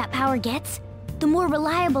stronger that power gets, the more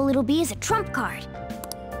reliable it'll be as a trump card.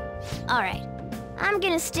 Alright, I'm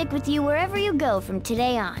gonna stick with you wherever you go from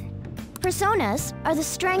today on. Personas are the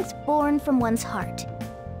strength born from one's heart.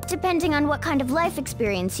 Depending on what kind of life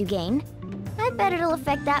experience you gain, I bet it'll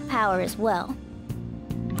affect that power as well.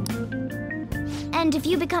 And if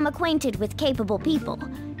you become acquainted with capable people,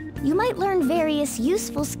 you might learn various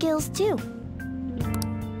useful skills too.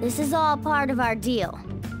 This is all part of our deal.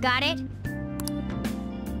 Got it?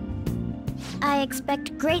 I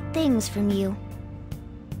expect great things from you.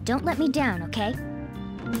 Don't let me down, okay?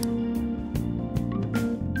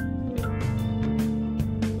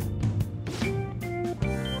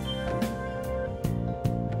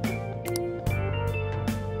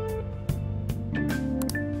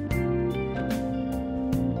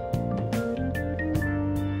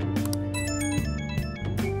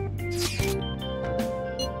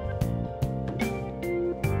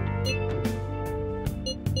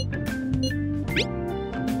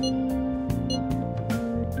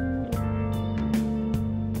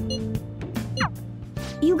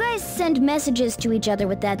 You guys send messages to each other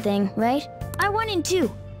with that thing, right? I want in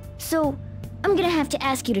too. So, I'm gonna have to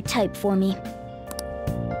ask you to type for me.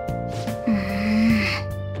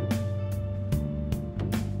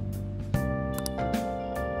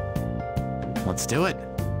 Let's do it.